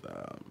song with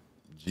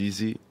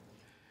Jeezy,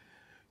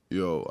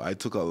 yo, I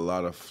took a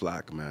lot of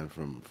flack, man,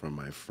 from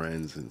my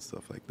friends and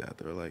stuff like that.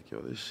 They were like,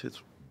 yo, this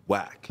shit's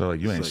whack. They're like,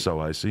 you It's ain't like, so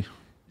icy.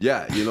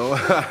 yeah, you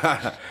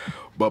know?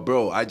 But,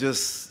 bro, I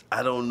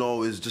don't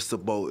know. It's just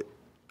about,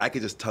 I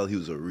could just tell he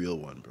was a real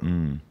one,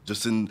 bro.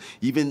 Just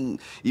even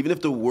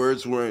if the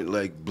words weren't,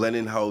 like,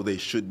 blending how they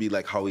should be,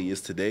 like how he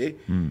is today,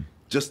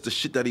 just the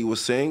shit that he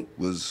was saying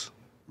was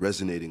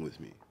resonating with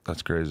me.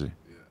 That's crazy.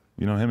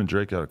 You know, him and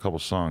Drake had a couple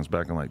songs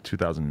back in like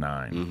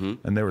 2009,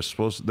 and there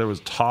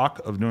was talk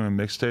of doing a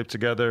mixtape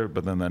together,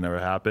 but then that never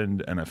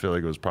happened. And I feel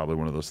like it was probably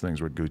one of those things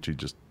where Gucci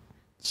just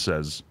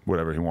says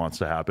whatever he wants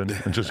to happen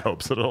and just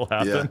hopes that it'll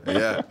happen.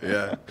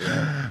 Yeah.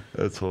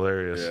 That's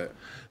hilarious. Yeah.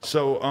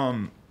 So,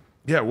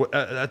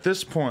 at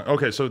this point,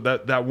 okay, so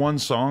that one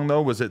song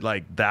though, was it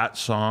like that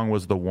song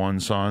was the one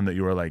song that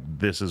you were like,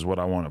 this is what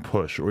I want to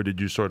push, or did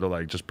you sort of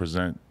like just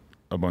present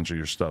a bunch of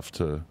your stuff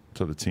to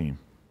the team?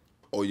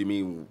 Oh, you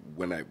mean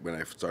when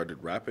I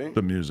started rapping?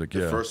 The music,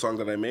 The first song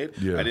that I made?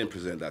 Yeah. I didn't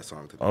present that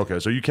song to them. Okay,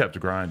 so you kept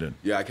grinding.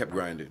 Yeah, I kept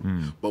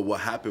grinding. But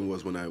what happened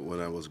was when I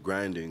was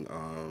grinding,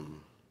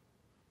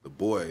 the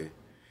boy,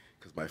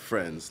 because my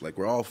friends, like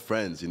we're all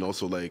friends, you know,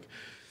 so like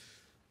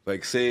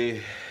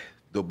say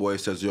the boy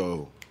says,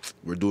 yo,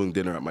 we're doing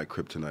dinner at my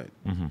crib tonight.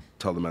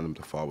 Tell the man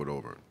to forward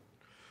over.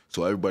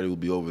 So everybody will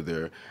be over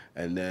there,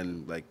 and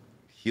then like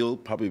he'll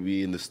probably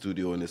be in the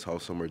studio in his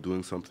house somewhere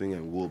doing something,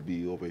 and we'll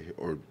be over here,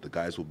 or the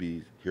guys will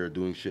be here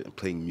doing shit and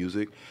playing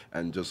music,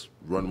 and just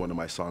run one of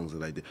my songs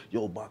that I did.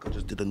 Yo, Baka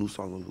just did a new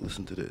song,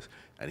 listen to this.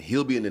 And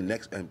he'll be in the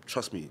next, and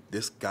trust me,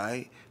 this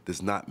guy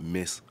does not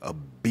miss a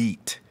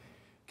beat.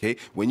 Okay?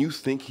 When you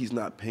think he's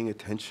not paying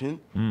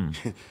attention,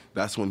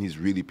 that's when he's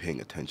really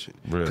paying attention.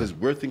 Because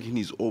we're thinking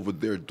he's over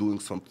there doing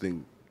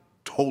something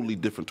totally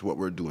different to what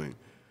we're doing.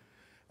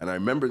 And I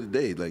remember the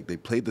day, like they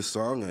played the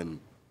song,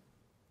 and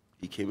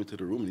he came into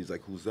the room and he's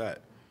like, who's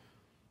that?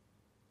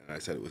 And I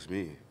said it was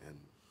me. And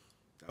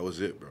that was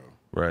it, bro.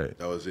 Right.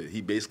 That was it. He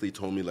basically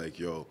told me like,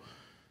 yo,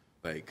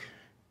 like,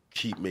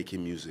 keep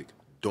making music.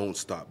 Don't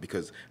stop.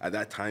 Because at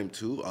that time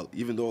too,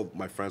 even though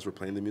my friends were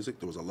playing the music,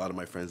 there was a lot of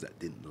my friends that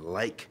didn't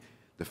like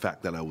the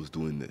fact that I was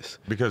doing this.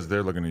 Because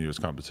they're looking at you as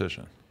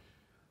competition.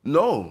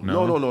 No.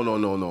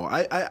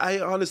 I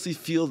honestly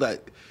feel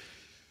that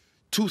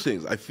two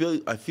things. I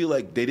feel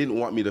like they didn't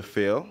want me to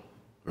fail,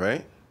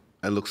 right?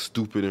 And look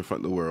stupid in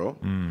front of the world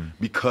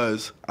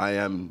because I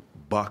am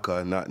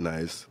Baka, not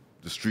nice.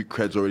 The street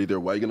cred's already there.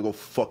 Why are you gonna go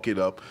fuck it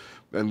up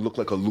and look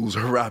like a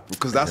loser rapper?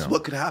 Because that's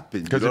what could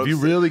happen. Because if you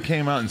really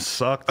came out and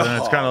sucked, then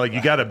it's kind of like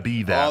you got to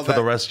be that for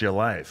the rest of your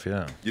life.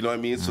 Yeah. You know what I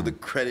mean? So the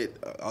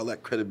credit, all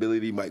that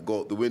credibility might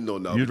go out the window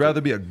now. You'd rather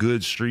be a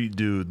good street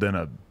dude than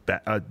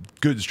a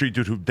good street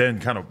dude who then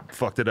kind of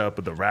fucked it up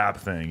with the rap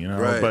thing, you know?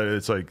 Right. But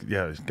it's like,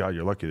 yeah, God,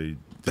 you're lucky that you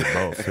did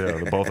both. Yeah,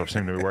 the both of them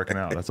seem to be working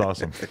out. That's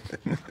awesome.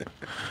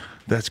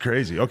 That's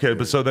crazy. Okay,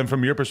 but so then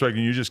from your perspective,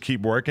 you just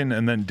keep working,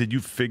 and then did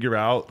you figure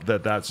out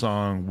that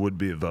song would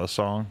be the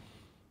song?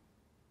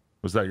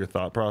 Was that your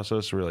thought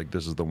process? Or were you like,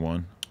 this is the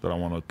one that I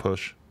want to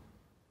push?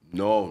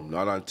 No,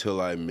 not until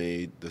I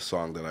made the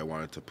song that I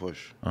wanted to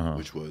push,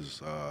 which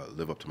was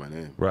Live Up to My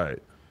Name. Right.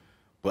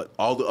 But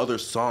all the other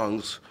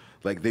songs,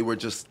 like they were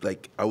just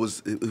like, it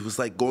was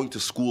like going to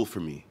school for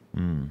me.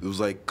 It was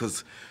like,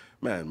 because,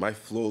 man, my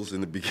flows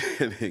in the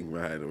beginning,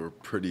 man, were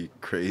pretty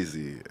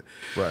crazy.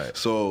 Right.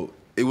 So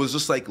it was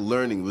just like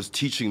learning, it was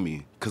teaching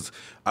me. Because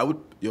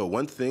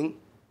one thing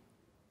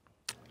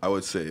I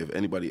would say, if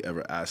anybody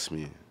ever asked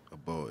me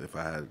about if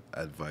I had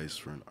advice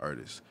for an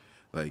artist,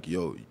 like,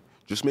 yo,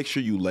 just make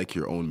sure you like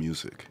your own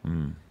music.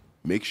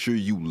 Make sure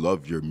you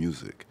love your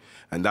music.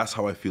 And that's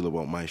how I feel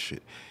about my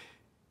shit.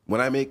 When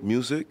I make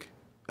music,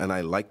 and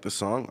I like the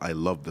song, I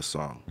love the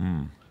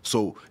song.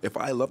 So if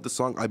I love the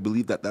song, I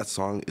believe that that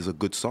song is a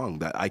good song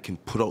that I can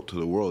put out to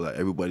the world that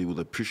everybody will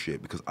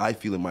appreciate because I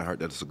feel in my heart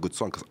that it's a good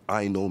song because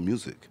I know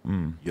music,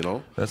 you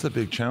know? That's a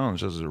big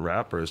challenge as a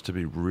rapper is to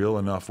be real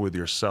enough with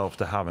yourself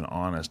to have an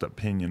honest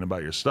opinion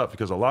about your stuff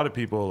because a lot of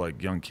people,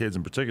 like young kids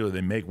in particular,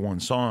 they make one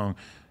song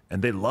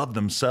and they love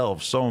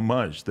themselves so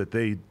much that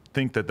they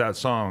think that that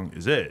song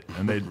is it.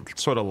 And they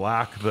sort of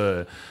lack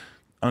the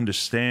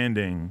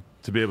understanding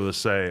to be able to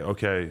say,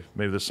 okay,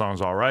 maybe this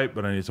song's all right,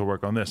 but I need to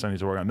work on this, I need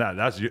to work on that.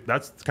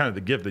 That's kind of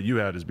the gift that you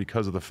had is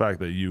because of the fact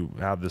that you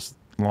have this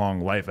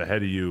long life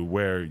ahead of you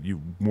where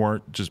you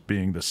weren't just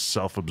being the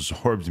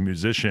self-absorbed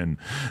musician,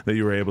 that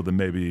you were able to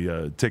maybe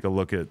take a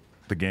look at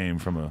the game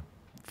from a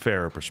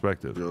fairer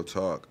perspective. Real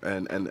talk.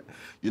 And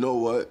you know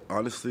what?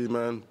 Honestly,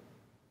 man,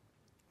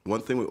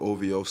 one thing with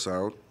OVO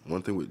sound,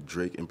 one thing with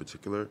Drake in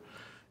particular,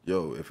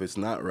 yo, if it's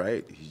not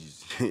right,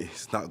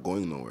 it's not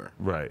going nowhere.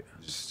 Right.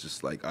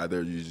 Just like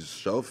either you just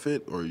shelf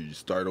it or you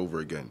start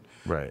over again.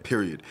 Right.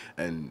 Period.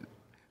 And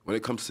when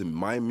it comes to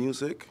my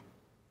music,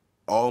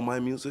 all my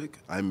music,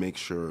 I make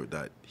sure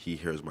that he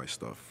hears my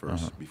stuff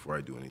first before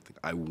I do anything.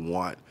 I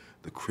want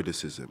the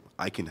criticism.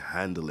 I can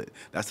handle it.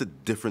 That's the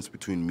difference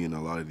between me and a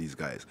lot of these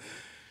guys.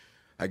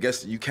 I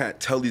guess you can't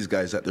tell these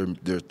guys that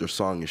their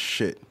song is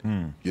shit,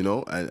 you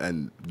know,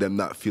 and them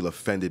not feel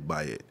offended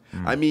by it.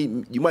 I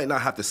mean, you might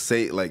not have to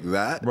say it like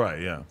that.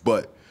 Right, yeah.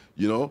 But,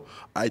 you know,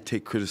 I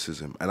take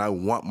criticism, and I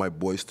want my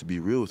boys to be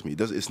real with me.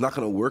 It's not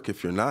going to work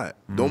if you're not.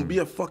 Don't be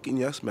a fucking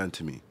yes man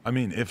to me. I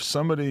mean, if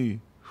somebody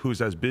who's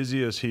as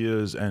busy as he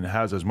is and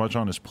has as much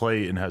on his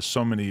plate and has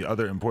so many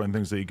other important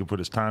things that he could put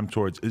his time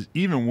towards is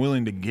even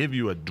willing to give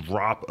you a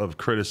drop of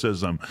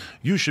criticism,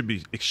 you should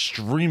be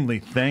extremely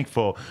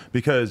thankful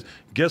because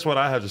guess what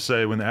I have to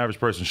say when the average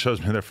person shows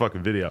me their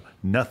fucking video?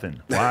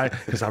 Nothing. Why?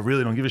 Because I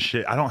really don't give a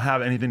shit. I don't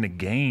have anything to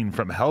gain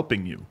from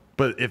helping you.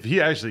 But if he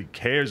actually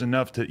cares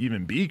enough to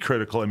even be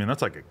critical, I mean,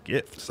 that's like a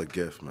gift. It's a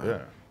gift, man.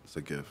 Yeah. It's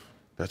a gift.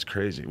 That's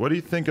crazy. What do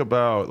you think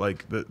about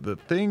like the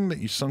thing that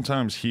you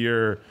sometimes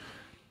hear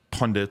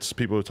pundits,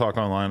 people who talk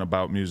online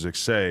about music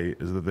say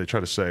is that they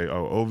try to say,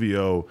 oh,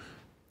 OVO,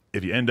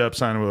 if you end up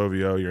signing with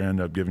OVO, you end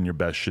up giving your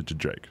best shit to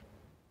Drake.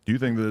 Do you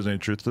think that there's any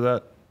truth to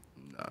that?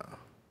 Nah.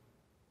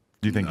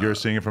 Do you think you're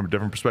seeing it from a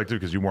different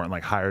perspective because you weren't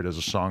like hired as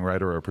a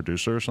songwriter or a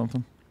producer or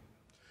something?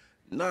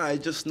 Nah, I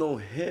just know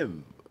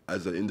him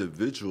as an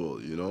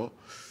individual, you know?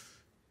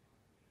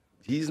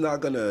 He's not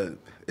gonna,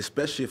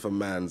 especially if a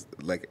man's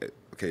like,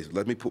 okay, so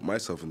let me put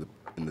myself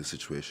in the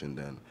situation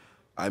then.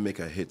 I make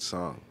a hit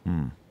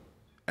song.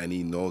 And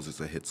he knows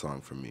it's a hit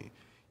song for me.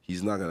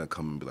 He's not gonna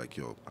come and be like,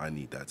 yo, I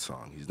need that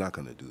song. He's not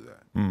gonna do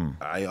that.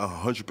 I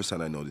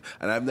 100% I know this.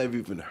 And I've never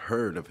even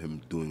heard of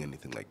him doing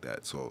anything like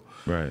that. So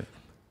Right.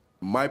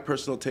 my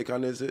personal take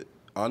on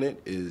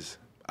it is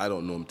I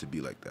don't know him to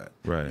be like that.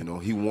 Right. You know,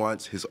 he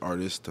wants his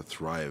artists to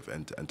thrive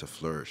and to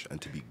flourish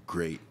and to be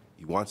great.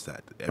 He wants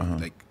that.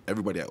 Like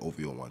everybody at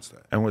OVO wants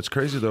that. And what's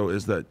crazy though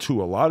is that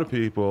to a lot of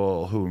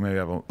people who may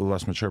have a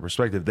less mature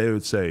perspective, they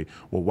would say,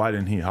 well, why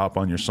didn't he hop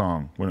on your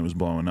song when it was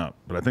blowing up?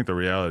 But I think the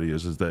reality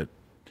is that,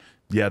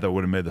 yeah, that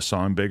would have made the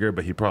song bigger,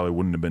 but he probably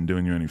wouldn't have been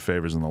doing you any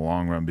favors in the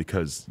long run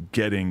because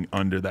getting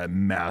under that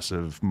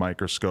massive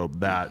microscope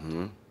that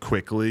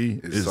quickly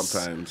is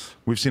sometimes.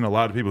 We've seen a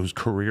lot of people whose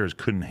careers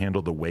couldn't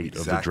handle the weight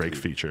of the Drake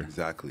feature.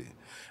 Exactly.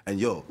 And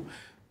yo,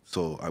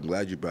 so I'm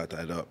glad you brought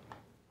that up.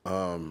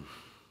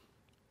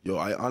 Yo,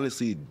 I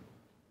honestly,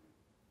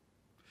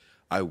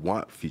 I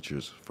want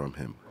features from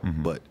him,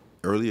 but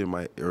early in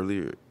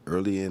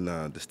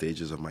the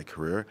stages of my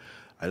career,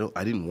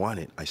 I didn't want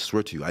it. I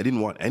swear to you, I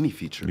didn't want any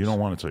features. You don't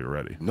want it till you're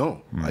ready.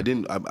 No, I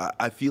didn't.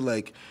 I feel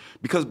like,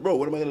 because bro,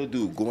 what am I gonna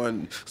do? Go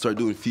on, start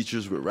doing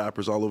features with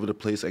rappers all over the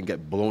place and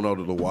get blown out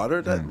of the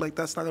water?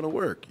 That's not gonna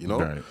work. You know.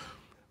 Right.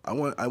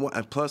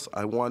 And plus,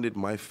 I wanted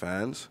my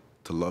fans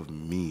to love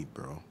me,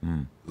 bro.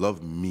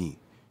 Love me.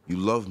 You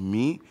love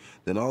me,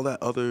 then all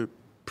that other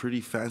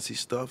pretty fancy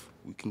stuff,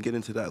 we can get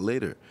into that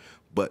later.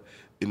 But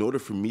in order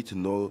for me to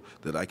know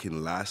that I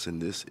can last in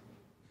this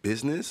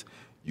business,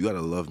 you gotta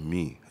love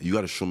me. You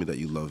gotta show me that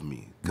you love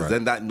me. Because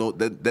then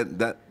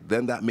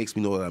that makes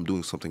me know that I'm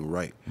doing something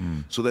right.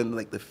 So then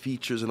like the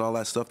features and all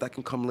that stuff, that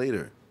can come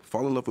later.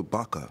 Fall in love with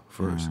Baka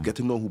first. Get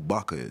to know who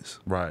Baka is.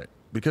 Right.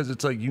 Because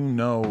it's like, you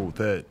know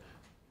that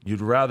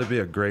you'd rather be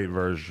a great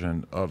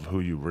version of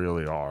who you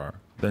really are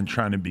than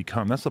trying to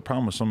become. That's the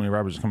problem with so many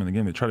rappers that come in the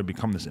game. They try to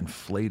become this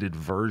inflated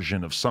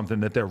version of something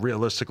that they're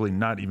realistically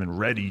not even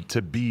ready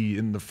to be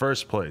in the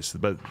first place.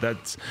 But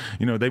that's,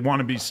 you know, they want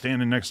to be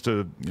standing next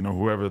to, you know,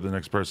 whoever the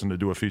next person to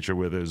do a feature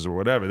with is or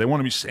whatever. They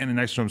want to be standing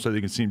next to them so they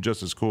can seem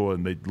just as cool,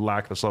 and they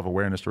lack the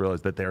self-awareness to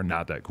realize that they're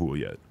not that cool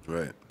yet.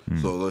 Right.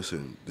 So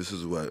listen, this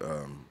is what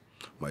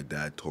my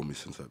dad told me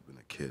since I've been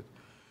a kid.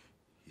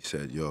 He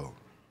said,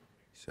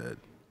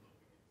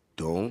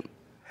 don't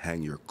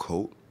hang your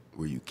coat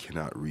where you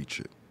cannot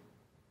reach it.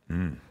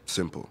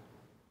 Simple.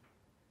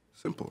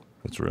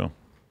 That's real.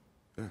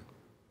 Yeah.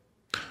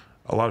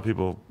 A lot of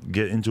people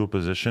get into a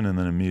position and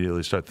then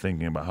immediately start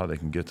thinking about how they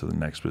can get to the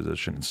next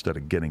position instead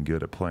of getting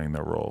good at playing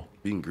their role.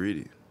 Being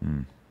greedy.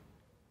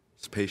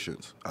 It's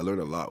patience. I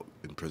learned a lot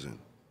in prison.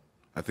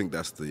 I think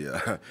that's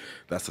the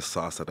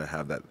sauce that I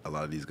have that a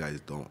lot of these guys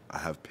don't. I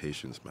have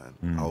patience,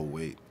 man. I'll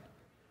wait.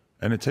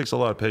 And it takes a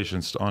lot of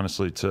patience,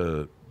 honestly,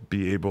 to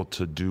be able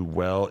to do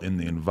well in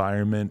the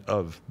environment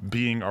of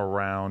being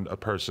around a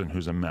person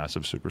who's a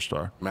massive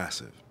superstar.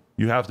 Massive.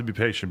 You have to be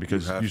patient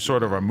because you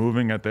sort of are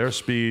moving at their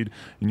speed,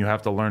 and you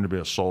have to learn to be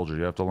a soldier.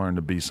 You have to learn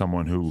to be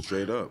someone who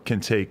Straight up can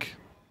take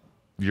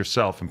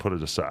yourself and put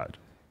it aside.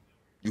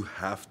 You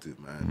have to,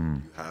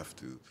 man. You have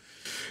to.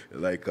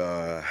 Like,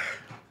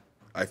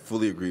 I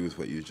fully agree with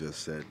what you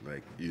just said.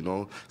 Like, you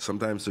know,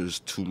 sometimes there's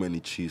too many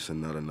chiefs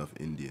and not enough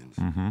Indians,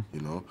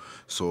 you know?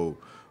 So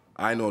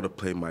I know to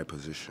play my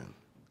position.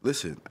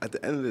 Listen, at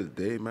the end of the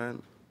day,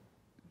 man,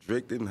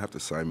 Drake didn't have to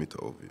sign me to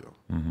OVO.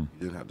 He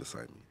didn't have to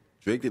sign me.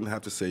 Drake didn't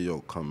have to say,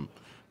 yo, come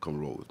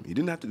roll with me. He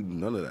didn't have to do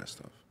none of that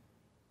stuff.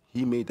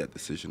 He made that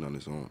decision on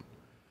his own.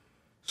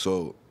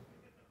 So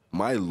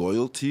my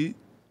loyalty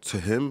to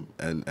him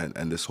and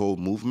this whole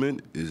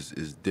movement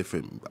is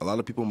different. A lot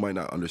of people might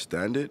not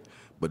understand it,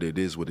 but it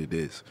is what it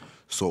is.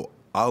 So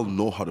I'll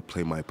know how to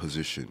play my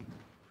position.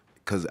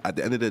 Because at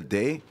the end of the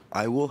day,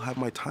 I will have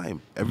my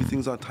time.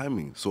 Everything's on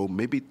timing. So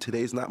maybe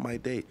today's not my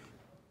day.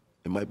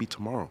 It might be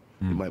tomorrow.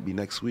 It might be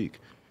next week.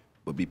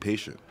 But be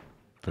patient.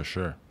 For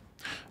sure.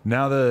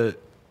 Now that,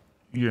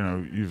 you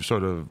know, you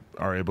sort of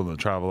are able to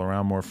travel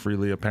around more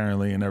freely,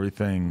 apparently, and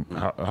everything,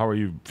 how are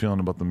you feeling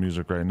about the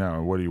music right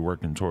now? What are you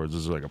working towards?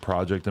 Is it like a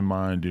project in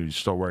mind? Are you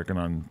still working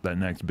on that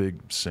next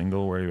big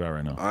single? Where are you at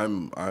right now?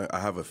 I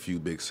have a few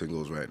big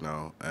singles right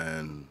now.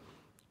 And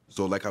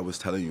so like I was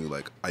telling you,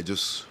 like,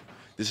 this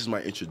is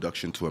my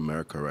introduction to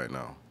America right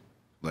now.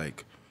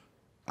 Like,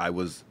 I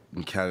was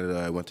in Canada,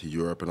 I went to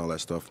Europe and all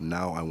that stuff.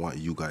 Now I want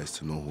you guys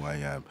to know who I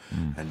am.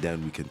 And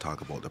then we can talk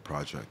about the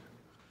project.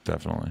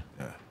 Definitely.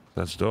 Yeah.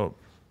 That's dope.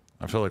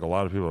 I feel like a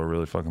lot of people are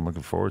really fucking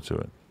looking forward to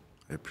it.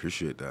 I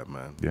appreciate that,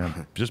 man.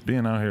 Yeah. Just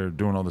being out here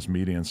doing all this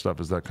media and stuff,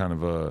 is that kind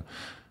of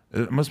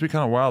it must be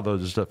kind of wild though,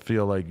 just to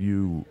feel like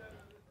you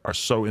are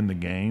so in the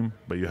game,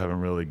 but you haven't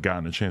really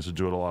gotten a chance to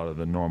do it a lot of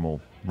the normal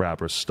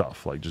rapper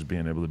stuff, like just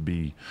being able to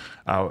be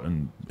out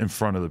and in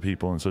front of the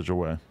people in such a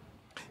way.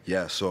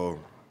 Yeah, so,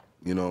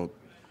 you know,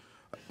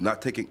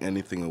 not taking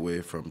anything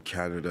away from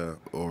Canada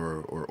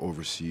or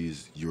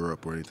overseas,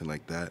 Europe or anything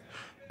like that,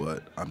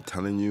 but I'm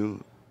telling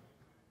you,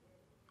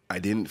 I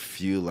didn't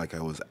feel like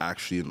I was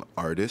actually an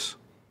artist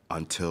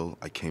until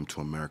I came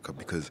to America,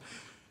 because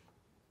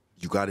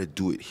you got to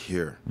do it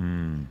here.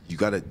 You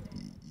got to,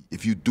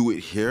 if you do it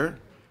here,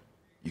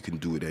 you can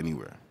do it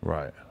anywhere.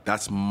 Right.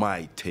 That's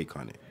my take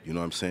on it. You know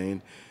what I'm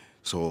saying?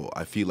 So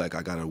I feel like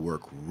I got to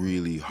work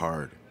really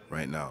hard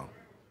right now,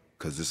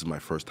 because this is my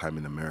first time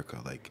in America.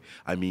 Like,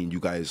 I mean, you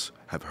guys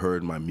have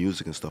heard my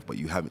music and stuff, but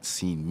you haven't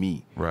seen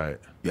me. Right.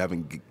 You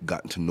haven't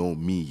gotten to know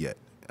me yet.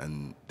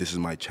 And this is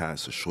my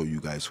chance to show you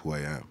guys who I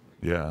am.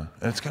 Yeah,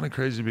 and it's kind of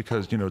crazy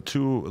because, you know,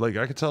 like,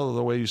 I could tell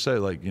the way you say,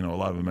 like, you know, a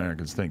lot of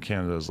Americans think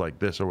Canada is like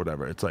this or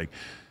whatever. It's like,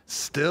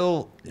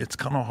 still, it's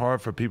kind of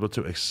hard for people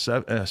to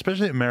accept,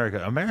 especially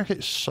America. America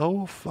is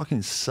so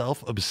fucking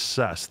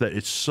self-obsessed that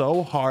it's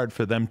so hard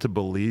for them to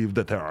believe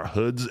that there are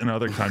hoods in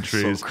other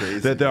countries, So crazy,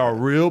 that there are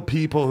real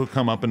people who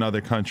come up in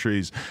other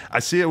countries. I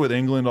see it with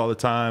England all the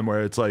time,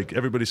 where it's like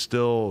everybody's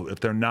still,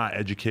 if they're not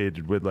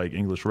educated with like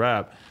English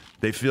rap,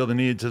 they feel the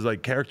need to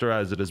like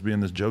characterize it as being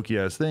this jokey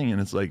ass thing, and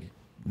it's like,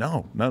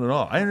 no, not at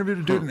all. I interviewed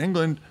a dude in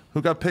England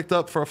who got picked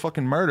up for a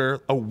fucking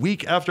murder a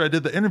week after I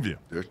did the interview.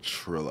 They're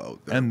trill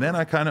out there. And then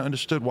I kind of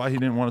understood why he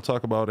didn't want to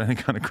talk about any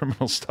kind of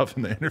criminal stuff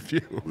in the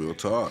interview. Real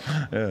talk.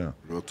 Yeah.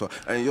 Real talk.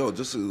 And yo,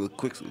 just a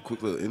quick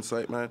little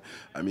insight, man.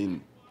 I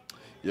mean,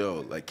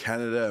 yo, like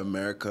Canada,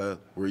 America,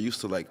 we're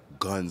used to like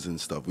guns and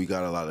stuff. We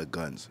got a lot of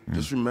guns.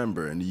 Just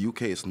remember, in the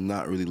UK, it's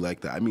not really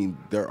like that. I mean,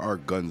 there are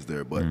guns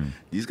there, but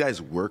these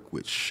guys work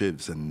with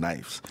shivs and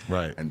knives.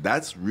 Right. And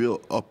that's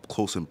real up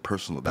close and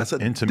personal. That's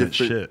an intimate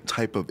different shit.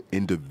 type of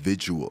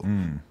individual.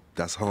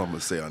 That's all I'm going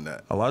to say on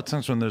that. A lot of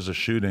times when there's a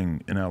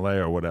shooting in LA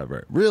or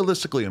whatever,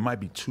 realistically, it might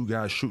be two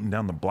guys shooting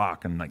down the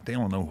block and like they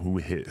don't know who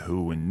hit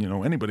who. And, you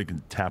know, anybody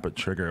can tap a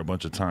trigger a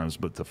bunch of times,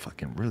 but to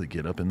fucking really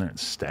get up in there and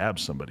stab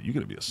somebody, you got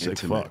to be a sick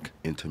fuck.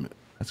 Intimate.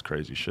 That's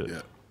crazy shit.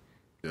 Yeah.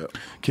 Yeah.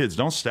 Kids,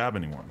 don't stab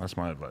anyone. That's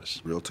my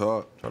advice. Real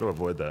talk. Try to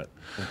avoid that.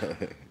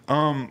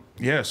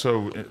 Yeah,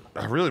 so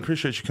I really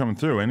appreciate you coming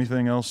through.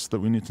 Anything else that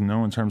we need to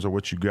know in terms of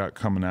what you got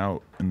coming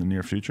out in the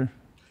near future?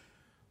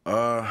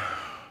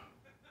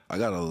 I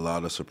got a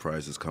lot of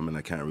surprises coming.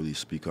 I can't really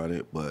speak on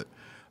it, but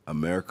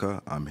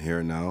America, I'm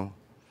here now,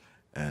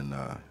 and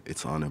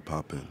it's on and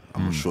popping.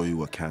 I'm going to show you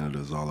what Canada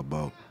is all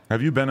about.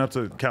 Have you been up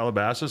to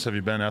Calabasas? Have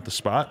you been at the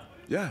spot?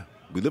 Yeah,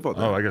 we live out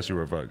there. Oh, I guess you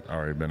were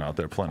already been out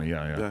there plenty.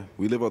 Yeah. Yeah,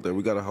 we live out there.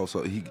 We got a house.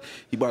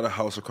 He bought a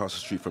house across the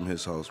street from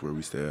his house where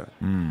we stay at.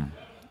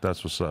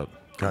 That's what's up.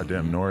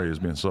 Goddamn Nori is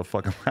being so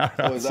fucking loud.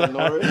 Oh, is that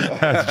Nori?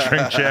 That's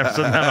drink champs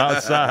and them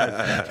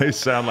outside. They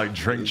sound like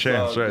drink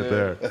champs right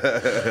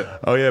there.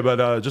 Oh yeah,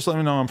 but just let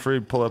me know I'm free.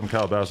 Pull up in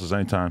Calabasas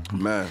anytime.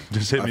 Man,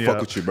 just hit me I fuck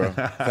up. with you, bro.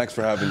 Thanks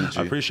for having me, G.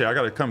 I appreciate it. I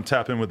got to come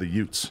tap in with the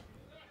Utes.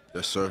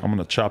 Yes, sir. I'm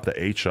gonna chop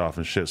the H off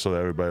and shit so that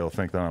everybody will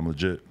think that I'm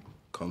legit.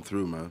 Come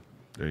through, man.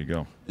 There you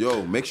go.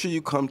 Yo, make sure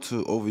you come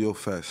to OVO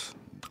Fest.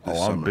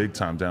 Oh, I'm big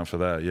time down for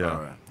that, yeah.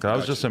 All right. I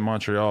was just in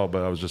Montreal,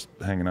 but I was just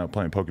hanging out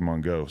playing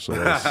Pokemon Go, so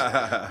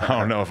I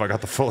don't know if I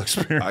got the full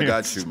experience. I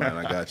got you, man.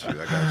 I got you.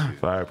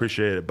 But I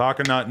appreciate it.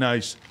 Baka Not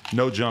Nice,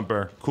 No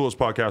Jumper, coolest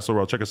podcast in the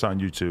world. Check us out on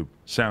YouTube,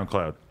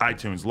 SoundCloud,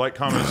 iTunes. Like,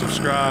 comment,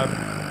 subscribe.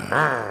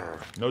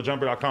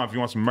 NoJumper.com if you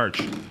want some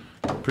merch.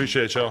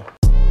 Appreciate y'all.